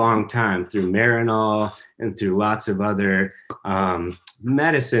for a long time through Marinol and through lots of other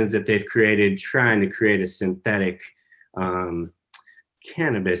medicines that they've created, trying to create a synthetic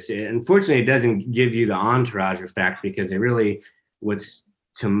cannabis. Unfortunately, it doesn't give you the entourage effect, because they really, what's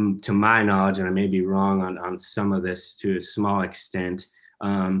to my knowledge, and I may be wrong on some of this to a small extent,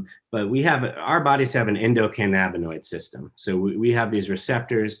 but our bodies have an endocannabinoid system. So we have these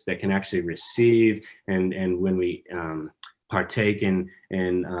receptors that can actually receive, and when we partake in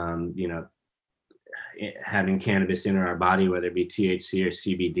having cannabis enter our body, whether it be THC or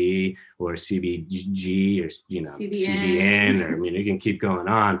CBD or CBG or CBN, or you can keep going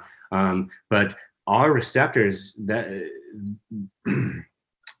on. But our receptors, that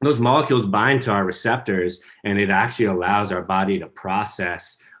those molecules bind to our receptors, and it actually allows our body to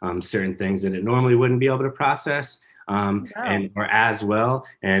process certain things that it normally wouldn't be able to process, or as well.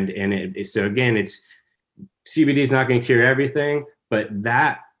 So again, it's CBD is not going to cure everything, but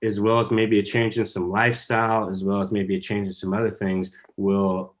that, as well as maybe a change in some lifestyle, as well as maybe a change in some other things,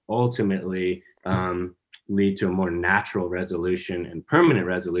 will ultimately lead to a more natural resolution and permanent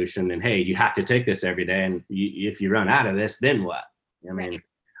resolution. And hey, you have to take this every day, and if you run out of this, then what?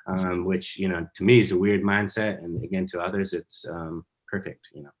 Which to me is a weird mindset, and again, to others, it's perfect.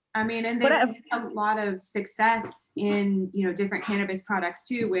 And there's a lot of success in different cannabis products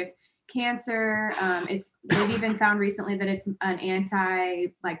too, with cancer. They've even found recently that it's an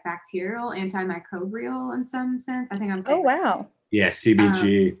bacterial, antimicrobial in some sense. I think I'm saying. Oh wow. Yeah,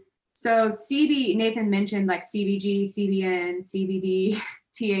 CBG. So Nathan mentioned like CBG, CBN, CBD,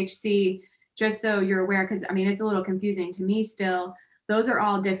 THC, just so you're aware, because it's a little confusing to me still. Those are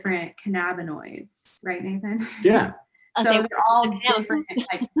all different cannabinoids, right, Nathan? Yeah. So they're all different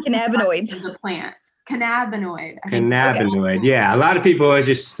cannabinoids of the plants. Cannabinoid. Cannabinoid. Okay. Yeah. A lot of people always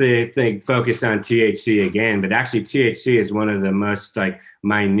just think focus on THC again, but actually THC is one of the most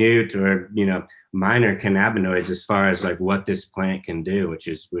minute or minor cannabinoids as far as what this plant can do, which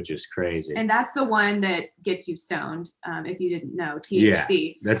is crazy. And that's the one that gets you stoned. If you didn't know,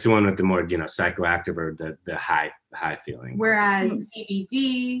 THC. Yeah, that's the one with the more psychoactive or the high feeling. Whereas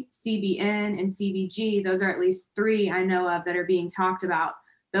CBD, CBN, and CBG, those are at least 3 I know of that are being talked about.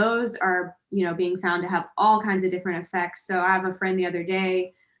 Those are being found to have all kinds of different effects. So I have a friend the other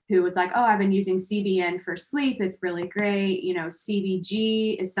day who was like, oh, I've been using CBN for sleep. It's really great.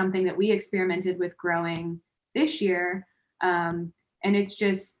 CBG is something that we experimented with growing this year. And it's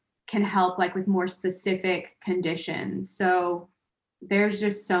just can help with more specific conditions. So there's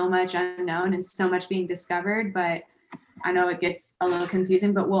just so much unknown and so much being discovered, but I know it gets a little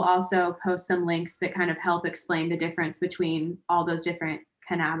confusing, but we'll also post some links that kind of help explain the difference between all those different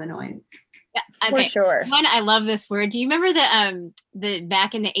cannabinoids. Yeah, okay. For sure. One, I love this word. Do you remember the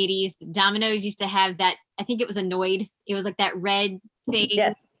back in the 80s, Domino's used to have that, I think it was Annoyed. It was like that red thing.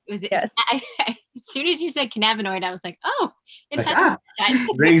 Yes. It was, yes. As soon as you said cannabinoid, I was like, oh,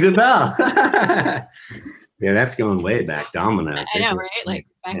 rings a bell. Yeah, that's going way back. Domino's. I know, right?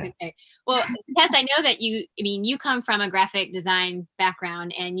 Back in the day. Well, Tess, I know that you come from a graphic design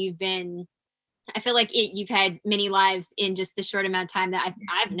background, and I feel like you've had many lives in just the short amount of time that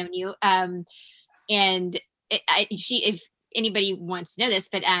I've known you. And if anybody wants to know this,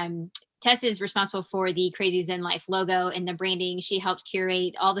 but Tess is responsible for the Crazy Zen Life logo and the branding. She helped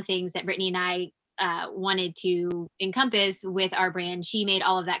curate all the things that Brittany and I wanted to encompass with our brand. She made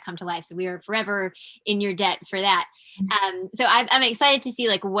all of that come to life. So we are forever in your debt for that. So I'm excited to see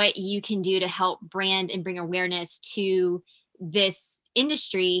like what you can do to help brand and bring awareness to this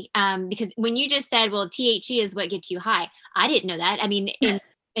industry. Because when you just said, well, THC is what gets you high, I didn't know that. I mean,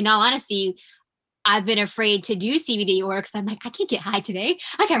 in all honesty, I've been afraid to do CBD oil because I'm like, I can't get high today.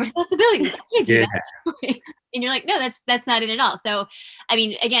 I got responsibilities. I can't do that. And you're like, no, that's not it at all. So, I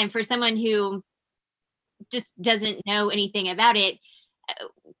mean, again, for someone who just doesn't know anything about it,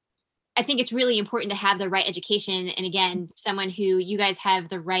 I think it's really important to have the right education. And again, someone who you guys have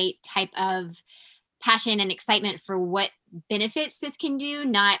the right type of passion and excitement for what benefits this can do,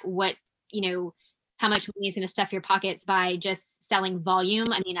 not what, how much money is going to stuff your pockets by just selling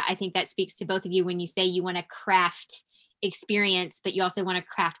volume. I mean, I think that speaks to both of you when you say you want to craft experience, but you also want to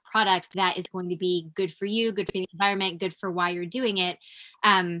craft product that is going to be good for you, good for the environment, good for why you're doing it.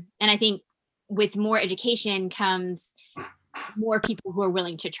 And I think with more education comes more people who are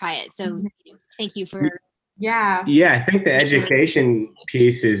willing to try it. So thank you for. Yeah. I think the education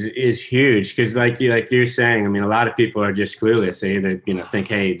piece is huge because like you're saying, I mean, a lot of people are just clueless. They either, think,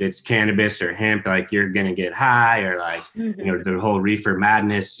 hey, it's cannabis or hemp, like you're going to get high, or like, the whole reefer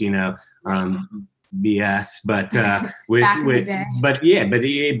madness, BS, but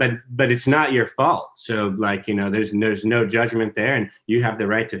but it's not your fault. So like, there's no judgment there, and you have the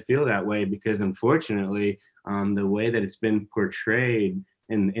right to feel that way because unfortunately, the way that it's been portrayed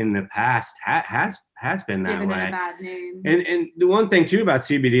in the past has been that way. A bad name. And the one thing too about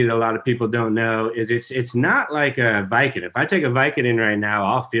CBD that a lot of people don't know is it's not like a Vicodin. If I take a Vicodin right now,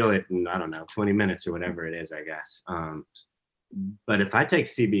 I'll feel it in, I don't know, 20 minutes or whatever it is, I guess. But if I take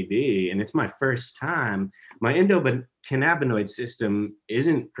CBD and it's my first time, my endocannabinoid system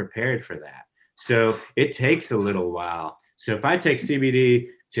isn't prepared for that. So it takes a little while. So if I take CBD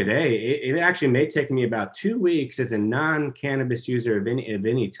today, it actually may take me about 2 weeks as a non-cannabis user of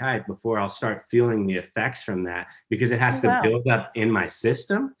any type before I'll start feeling the effects from that, because it has to build up in my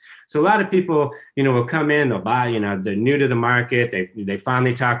system. So a lot of people, will come in, they'll buy, they're new to the market. They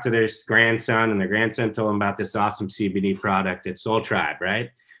finally talk to their grandson, and their grandson told them about this awesome CBD product at Soul Tribe, right?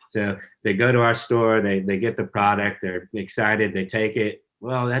 So they go to our store, they get the product, they're excited, they take it.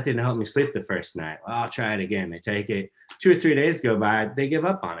 Well, that didn't help me sleep the first night. Well, I'll try it again. They take it. 2 or 3 days go by, they give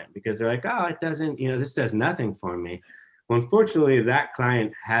up on it because they're like, oh, it doesn't, this does nothing for me. Well, unfortunately, that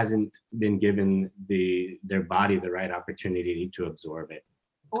client hasn't been given their body the right opportunity to absorb it.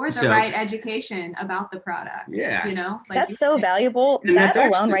 Or the right education about the product. Yeah. That's so valuable. That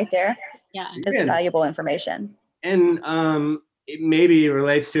alone right there is valuable information. And it maybe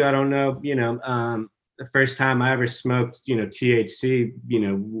relates to, I don't know, the first time I ever smoked, THC,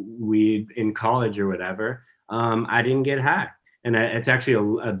 weed in college or whatever, I didn't get high. And it's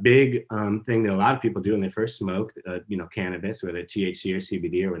actually a big thing that a lot of people do when they first smoke, cannabis, whether THC or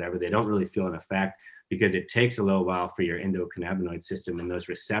CBD or whatever. They don't really feel an effect because it takes a little while for your endocannabinoid system and those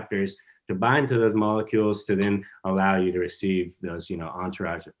receptors to bind to those molecules to then allow you to receive those,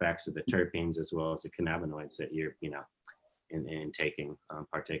 entourage effects of the terpenes as well as the cannabinoids that you're, in taking,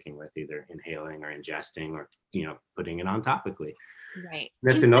 partaking with, either inhaling or ingesting or, putting it on topically. Right.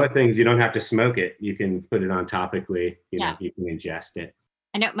 That's another thing is you don't have to smoke it. You can put it on topically, you know, you can ingest it.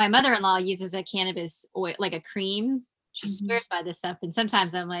 I know my mother-in-law uses a cannabis oil, like a cream. She swears by this stuff. And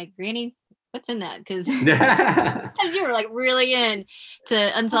sometimes I'm like, Granny, what's in that? Because sometimes you were like really in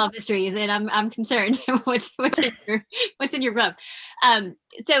to unsolved mysteries, and I'm concerned. what's in your rub?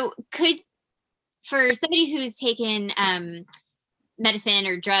 So for somebody who's taken medicine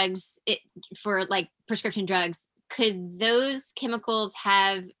or drugs for like prescription drugs, could those chemicals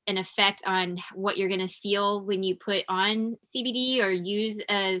have an effect on what you're going to feel when you put on CBD or use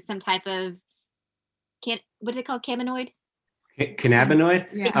some type of what's it called? Cannabinoid? Cannabinoid?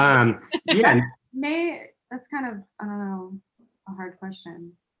 Yeah. That's kind of, I don't know, a hard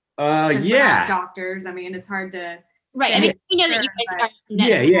question. Since we're not doctors, I mean, it's hard to. Right. I mean, we know that you guys are.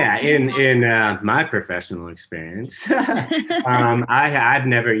 In my professional experience, I've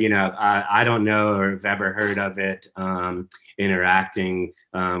never, I don't know or have ever heard of it interacting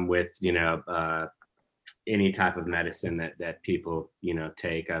with, any type of medicine that people,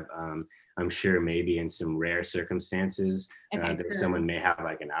 take. I'm sure maybe in some rare circumstances that someone may have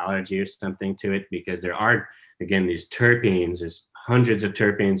like an allergy or something to it, because there are, again, these terpenes. There's hundreds of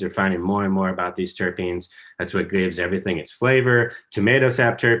terpenes. They're finding more and more about these terpenes. That's what gives everything its flavor. Tomatoes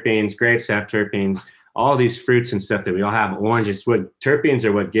have terpenes, grapes have terpenes. all these fruits and stuff that we all have. Oranges, what terpenes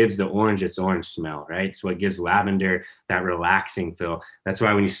are what gives the orange its orange smell, right? It's what gives lavender that relaxing feel. That's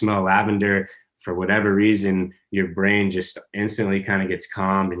why when you smell lavender, for whatever reason, your brain just instantly kind of gets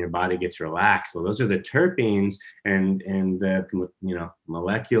calmed and your body gets relaxed. Well, those are the terpenes and the, you know,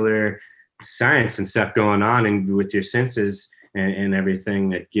 molecular science and stuff going on and with your senses and everything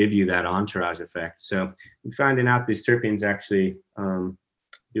that give you that entourage effect. So finding out these terpenes actually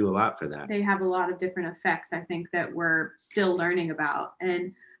do a lot for that. They have a lot of different effects, I think, that we're still learning about.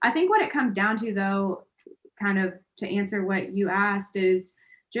 And I think what it comes down to, though, kind of to answer what you asked, is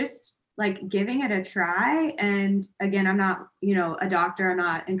just like giving it a try. And again, I'm not, you know, a doctor. I'm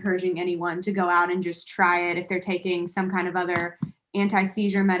not encouraging anyone to go out and just try it if they're taking some kind of other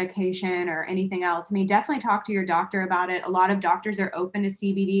anti-seizure medication or anything else. I mean, definitely talk to your doctor about it. A lot of doctors are open to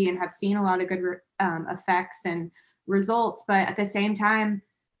CBD and have seen a lot of good effects and results. But at the same time,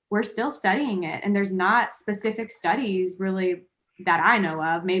 we're still studying it. And there's not specific studies really that I know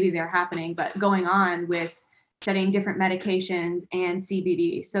of, maybe they're happening, but going on with studying different medications and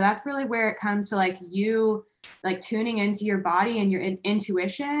CBD. So that's really where it comes to like you like tuning into your body and your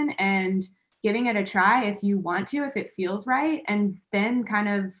intuition and giving it a try if you want to, if it feels right, and then kind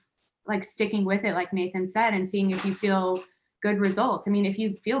of like sticking with it, like Nathan said, and seeing if you feel good results. I mean, if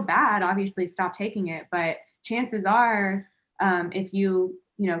you feel bad, obviously stop taking it, but chances are if you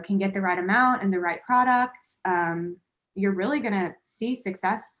know, can get the right amount and the right products, you're really going to see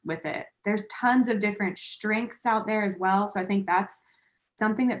success with it. There's tons of different strengths out there as well. So I think that's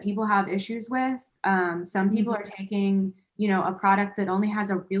something that people have issues with. Some people are taking, you know, a product that only has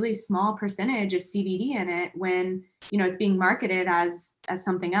a really small percentage of CBD in it when, you know, it's being marketed as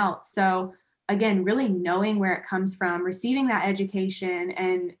something else. So again, really knowing where it comes from, receiving that education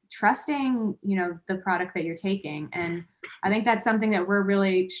and trusting, you know, the product that you're taking. And I think that's something that we're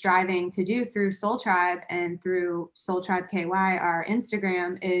really striving to do through Soul Tribe and through Soul Tribe KY. Our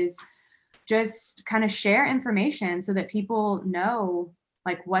Instagram is just kind of share information so that people know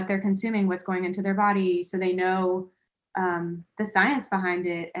like what they're consuming, what's going into their body, so they know the science behind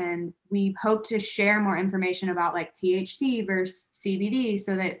it. And we hope to share more information about like THC versus CBD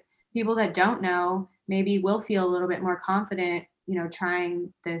so that people that don't know maybe will feel a little bit more confident, you know,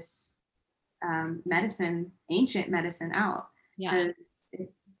 trying this medicine, ancient medicine out. Yeah.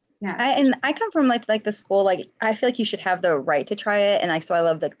 I come from like the school, like I feel like you should have the right to try it. And like, so I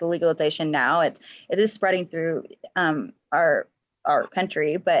love the legalization now. It is spreading through our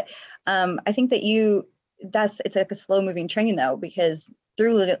country, but I think that it's like a slow moving train though, because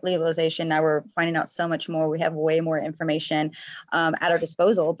through legalization, now we're finding out so much more. We have way more information at our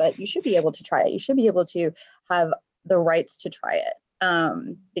disposal, but you should be able to try it. You should be able to have the rights to try it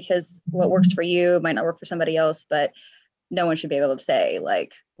because what works for you might not work for somebody else, but no one should be able to say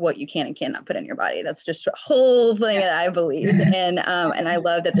like what you can and cannot put in your body. That's just a whole thing that I believe. And I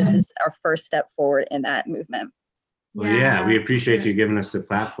love that this is our first step forward in that movement. Well, yeah, we appreciate you giving us the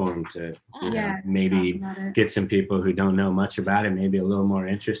platform to maybe get some people who don't know much about it, maybe a little more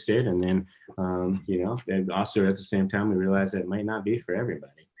interested. And then, you know, and also at the same time, we realize that it might not be for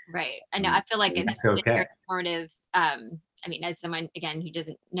everybody. Right. I know. I feel like it's okay. Very informative. I mean, as someone, again, who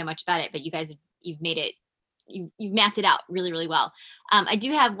doesn't know much about it, but you guys, you've made it, you've mapped it out really, really well. I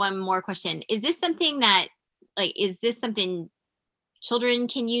do have one more question. Is this something children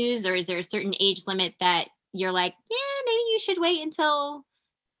can use, or is there a certain age limit that you're like, yeah, maybe you should wait until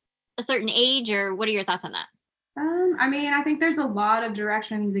a certain age, or what are your thoughts on that? I mean, I think there's a lot of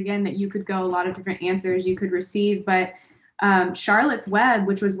directions, again, that you could go, a lot of different answers you could receive, but Charlotte's Web,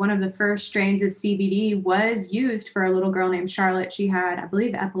 which was one of the first strains of CBD, was used for a little girl named Charlotte. She had, I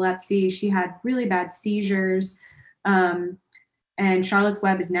believe, epilepsy. She had really bad seizures. And Charlotte's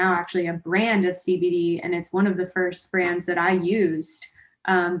Web is now actually a brand of CBD, and it's one of the first brands that I used.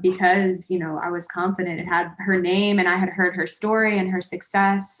 Because, you know, I was confident it had her name and I had heard her story and her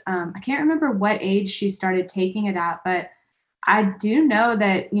success. I can't remember what age she started taking it at, but I do know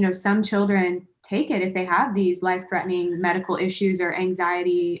that, you know, some children take it if they have these life-threatening medical issues or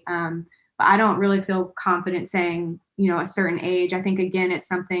anxiety. But I don't really feel confident saying, you know, a certain age. I think, again, it's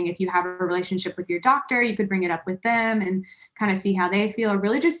something, if you have a relationship with your doctor, you could bring it up with them and kind of see how they feel, or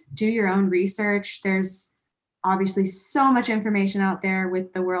really just do your own research. There's obviously so much information out there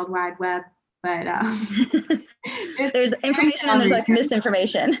with the World Wide Web, but there's information and there's like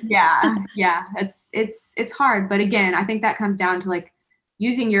misinformation. Yeah. It's hard. But again, I think that comes down to like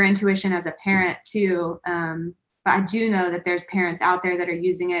using your intuition as a parent too. But I do know that there's parents out there that are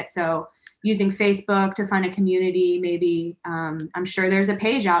using it. So using Facebook to find a community, maybe I'm sure there's a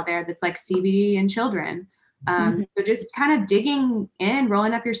page out there that's like CBD and children. So just kind of digging in,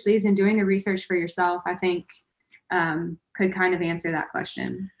 rolling up your sleeves and doing the research for yourself, I think could kind of answer that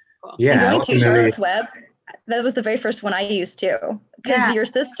question. Cool. Yeah. And going to Charlotte's Web, that was the very first one I used too. Because your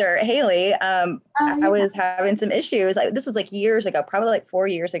sister, Haley, I was having some issues. This was like years ago, probably like 4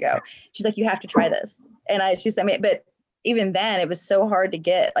 years ago. She's like, you have to try this. And she sent me, but even then it was so hard to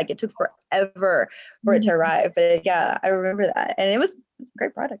get, like it took forever for it to arrive. But yeah, I remember that. And it's a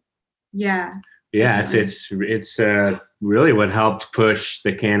great product. Yeah. Yeah, it's really what helped push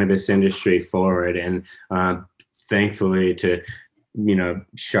the cannabis industry forward, and thankfully to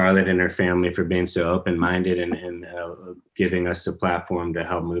Charlotte and her family for being so open-minded and giving us a platform to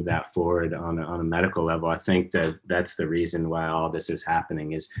help move that forward on a medical level. I think that's the reason why all this is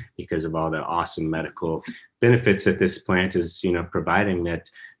happening, is because of all the awesome medical benefits that this plant is providing, that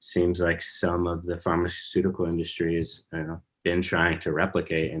seems like some of the pharmaceutical industry is been trying to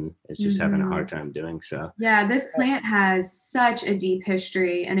replicate and is just having a hard time doing so. Yeah, this plant has such a deep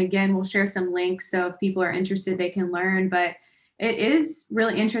history. And again, we'll share some links so if people are interested, they can learn. But it is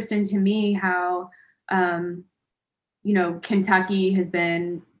really interesting to me how, Kentucky has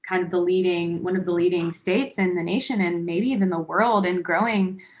been kind of one of the leading states in the nation and maybe even the world in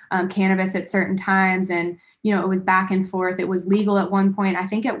growing cannabis at certain times. And, it was back and forth. It was legal at one point. I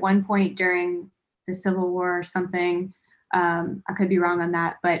think at one point during the Civil War or something, I could be wrong on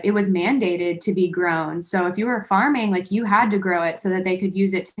that, but it was mandated to be grown. So if you were farming, like you had to grow it so that they could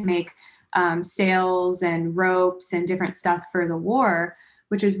use it to make sails and ropes and different stuff for the war,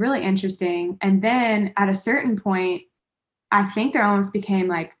 which is really interesting. And then at a certain point, I think there almost became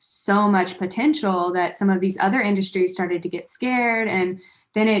like so much potential that some of these other industries started to get scared. And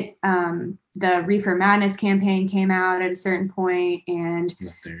then the Reefer Madness campaign came out at a certain point, and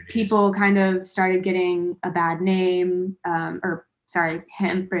people kind of started getting a bad name,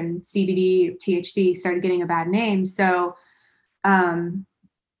 hemp and CBD, THC started getting a bad name. So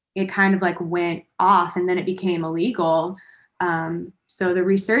it kind of like went off, and then it became illegal. So the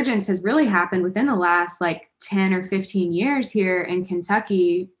resurgence has really happened within the last like 10 or 15 years here in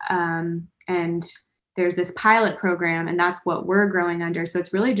Kentucky. And there's this pilot program, and that's what we're growing under. So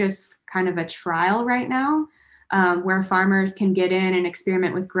it's really just kind of a trial right now, where farmers can get in and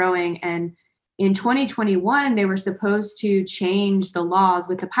experiment with growing. And in 2021, they were supposed to change the laws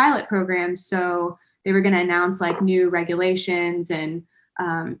with the pilot program. So they were going to announce like new regulations and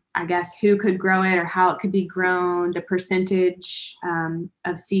I guess who could grow it or how it could be grown, the percentage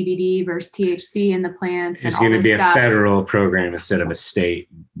of CBD versus THC in the plants. It's going to be a federal program instead of a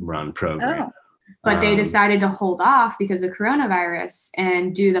state-run program. Oh. But they decided to hold off because of coronavirus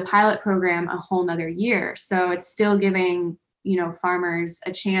and do the pilot program a whole nother year. So it's still giving, farmers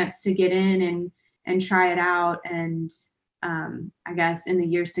a chance to get in and try it out. And I guess in the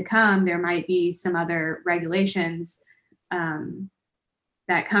years to come, there might be some other regulations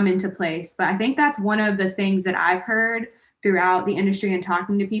that come into place. But I think that's one of the things that I've heard throughout the industry and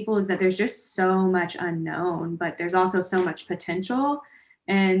talking to people, is that there's just so much unknown, but there's also so much potential.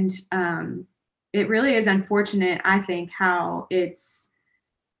 And it really is unfortunate, I think, how it's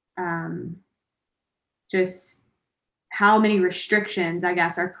just how many restrictions, I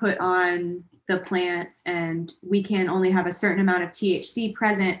guess, are put on the plants, and we can only have a certain amount of THC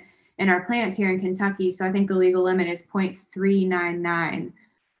present in our plants here in Kentucky. So I think the legal limit is 0.399.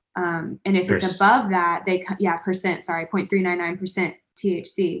 And if it's above that, 0.399%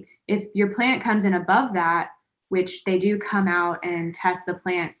 THC. If your plant comes in above that, which they do come out and test the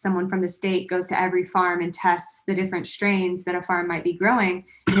plants, someone from the state goes to every farm and tests the different strains that a farm might be growing.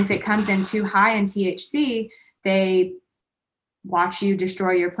 And if it comes in too high in THC, they watch you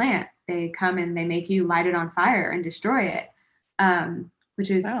destroy your plant. They come and they make you light it on fire and destroy it,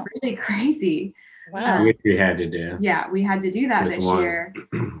 which is really crazy. Wow. Which we had to do. Yeah, we had to do that this year.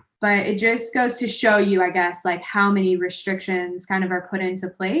 But it just goes to show you, I guess, like how many restrictions kind of are put into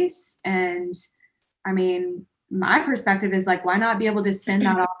place. And I mean, my perspective is like, why not be able to send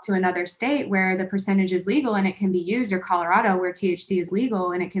that off to another state where the percentage is legal and it can be used, or Colorado where THC is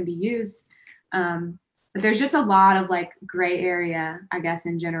legal and it can be used. But there's just a lot of like gray area, I guess,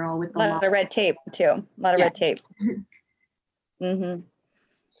 in general with the law. A lot of red tape too. A lot of red tape. Mm-hmm.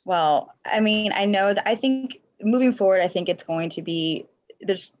 Well, I mean, I think moving forward, I think it's going to be,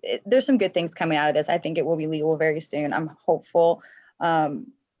 there's some good things coming out of this. I think it will be legal very soon. I'm hopeful.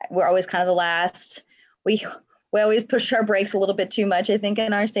 We're always kind of the last. We always push our brakes a little bit too much, I think,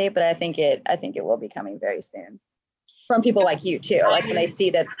 in our state, but I think it will be coming very soon from people like you too. Like when they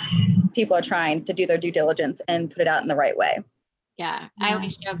see that people are trying to do their due diligence and put it out in the right way. Yeah. I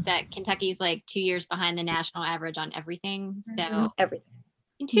always joke that Kentucky's like 2 years behind the national average on everything. So everything.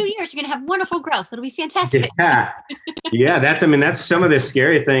 in 2 years, you're going to have wonderful growth. It'll be fantastic. Yeah. That's some of the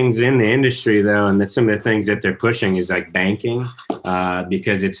scary things in the industry though. And that's some of the things that they're pushing is like banking,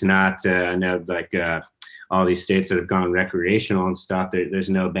 because it's not, I know like, all these states that have gone recreational and stuff, there's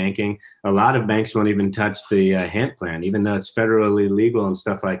no banking. A lot of banks won't even touch the hemp plant, even though it's federally legal and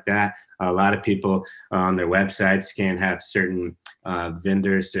stuff like that. A lot of people on their websites can't have certain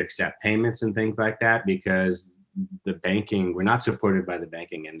vendors to accept payments and things like that because we're not supported by the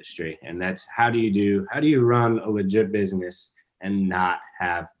banking industry. And that's how do you run a legit business and not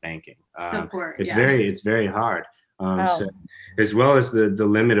have banking support? It's very hard. So as well as the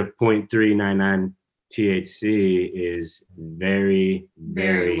limit of 0.399 THC is very,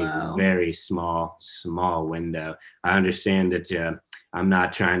 very, low. very small window. I understand that I'm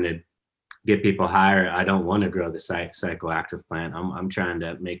not trying to get people higher. I don't want to grow the psychoactive plant. I'm trying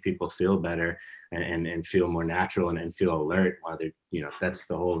to make people feel better and feel more natural and feel alert while they're, that's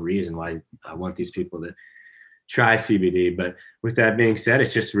the whole reason why I want these people to try CBD. But with that being said,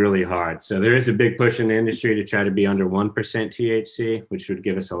 it's just really hard. So there is a big push in the industry to try to be under 1% THC, which would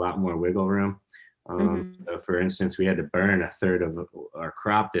give us a lot more wiggle room. So for instance, we had to burn a third of our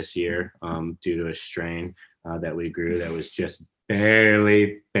crop this year due to a strain that we grew that was just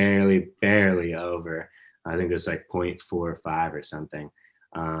barely over. I think it was like 0.45 or something.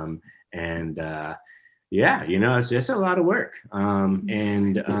 It's a lot of work.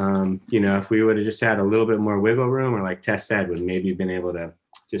 If we would have just had a little bit more wiggle room, or like Tess said, would maybe been able to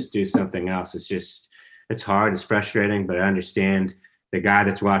just do something else. It's hard, it's frustrating, but I understand the guy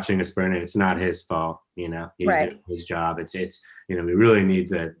that's watching us burn it. It's not his fault. He's doing his job. It's we really need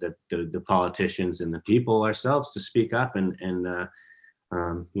the politicians and the people ourselves to speak up and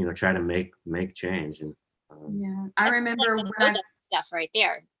try to make change. And I remember those stuff right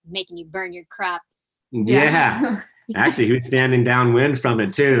there, making you burn your crop. Yeah. Actually, he was standing downwind from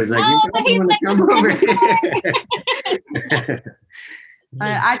it too. It's like, you want to come over here.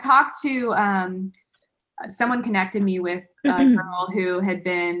 I talked to someone connected me with a girl who had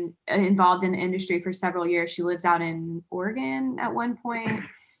been involved in the industry for several years. She lives out in Oregon at one point.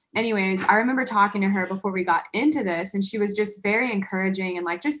 Anyways, I remember talking to her before we got into this, and she was just very encouraging and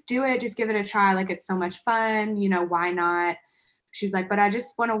like, just do it, just give it a try. Like, it's so much fun, why not? She's like, but I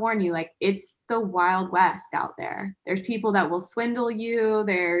just want to warn you, like, it's the Wild West out there. There's people that will swindle you.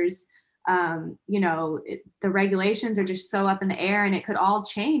 There's the regulations are just so up in the air, and it could all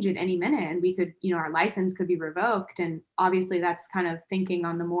change at any minute. And we could, our license could be revoked. And obviously that's kind of thinking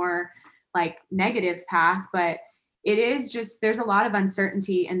on the more like negative path, but it is just, there's a lot of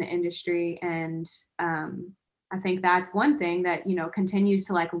uncertainty in the industry. And I think that's one thing that, continues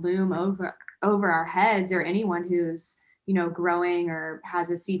to like loom over our heads, or anyone who's, growing or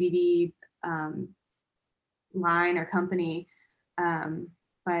has a CBD line or company.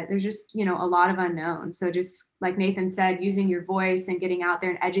 But there's just, a lot of unknowns. So just like Nathan said, using your voice and getting out there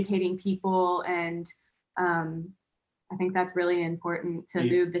and educating people. And I think that's really important to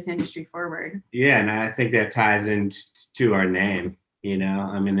move this industry forward. Yeah. And I think that ties into our name.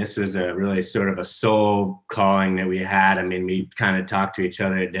 This was a really sort of a soul calling that we had. We kind of talked to each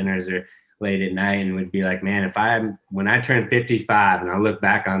other at dinners or late at night, and would be like, man, when I turn 55 and I look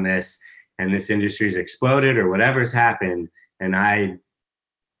back on this and this industry's exploded or whatever's happened, and I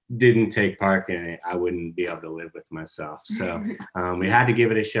didn't take part in it, I wouldn't be able to live with myself. So we had to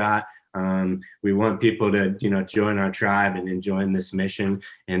give it a shot. We want people to, join our tribe and join this mission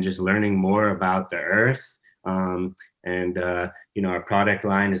and just learning more about the earth. Our product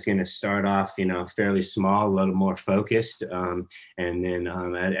line is going to start off, fairly small, a little more focused. And then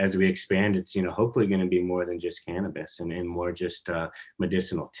as we expand, it's, hopefully going to be more than just cannabis and more just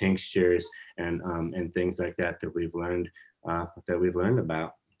medicinal tinctures and things like that we've learned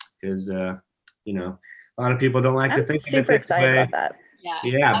about. Because, a lot of people don't like to think of it super excited about that.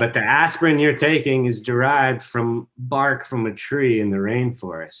 Yeah, but the aspirin you're taking is derived from bark from a tree in the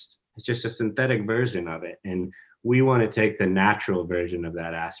rainforest. It's just a synthetic version of it. And we want to take the natural version of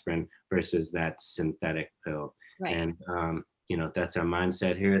that aspirin versus that synthetic pill. Right. And, that's our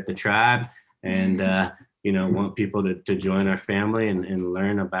mindset here at the tribe. And, want people to join our family and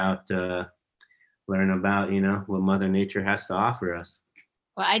learn about, what Mother Nature has to offer us.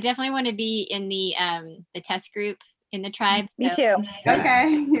 Well, I definitely want to be in the test group in the tribe. Me too. Okay. As a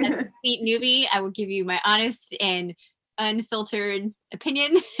complete newbie, I will give you my honest and unfiltered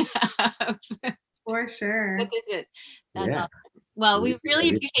opinion of for sure what this is. That's awesome. Well, we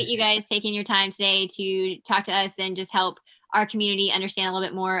really appreciate you guys taking your time today to talk to us and just help our community understand a little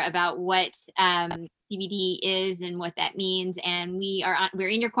bit more about what CBD is and what that means. And we're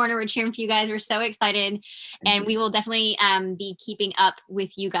in your corner. We're cheering for you guys. We're so excited, and we will definitely be keeping up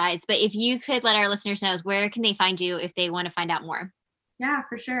with you guys. But if you could let our listeners know, where can they find you if they want to find out more? Yeah,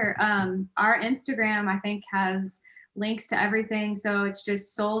 for sure. Our Instagram, I think, has links to everything. So it's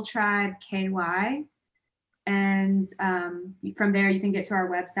just Soul Tribe KY. And from there, you can get to our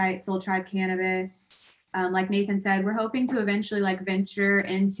website, Soul Tribe Cannabis. Like Nathan said, we're hoping to eventually venture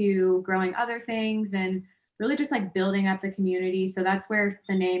into growing other things and really just building up the community. So that's where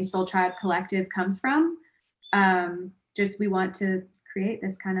the name Soul Tribe Collective comes from. We want to create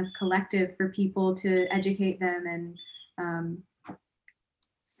this kind of collective for people to educate them. And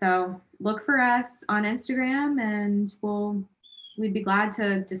so look for us on Instagram, and we'd be glad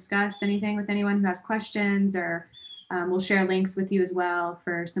to discuss anything with anyone who has questions, or we'll share links with you as well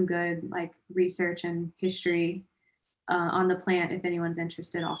for some good research and history on the plant if anyone's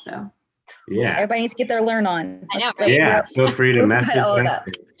interested also. Yeah. Everybody needs to get their learn on. I know, right? Yeah. Feel free to message us.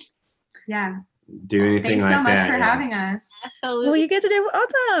 Yeah. Do anything Thanks like that. Thanks so much for having us. Absolutely. Well, you guys are doing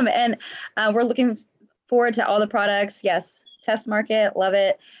awesome. And we're looking forward to all the products. Yes. Test market. Love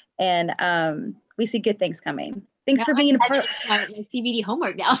it. And we see good things coming. Thanks for being a part of my CBD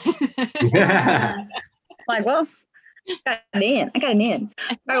homework now. Well, I got an in.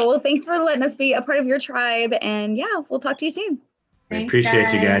 All right, well, thanks for letting us be a part of your tribe. And yeah, we'll talk to you soon. I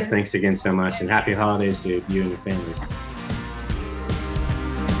appreciate you guys. Thanks again so much. And happy holidays to you and your family.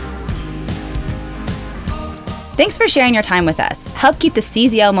 Thanks for sharing your time with us. Help keep the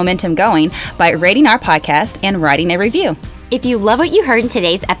CZL momentum going by rating our podcast and writing a review. If you love what you heard in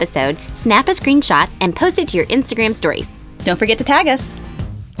today's episode, snap a screenshot and post it to your Instagram stories. Don't forget to tag us.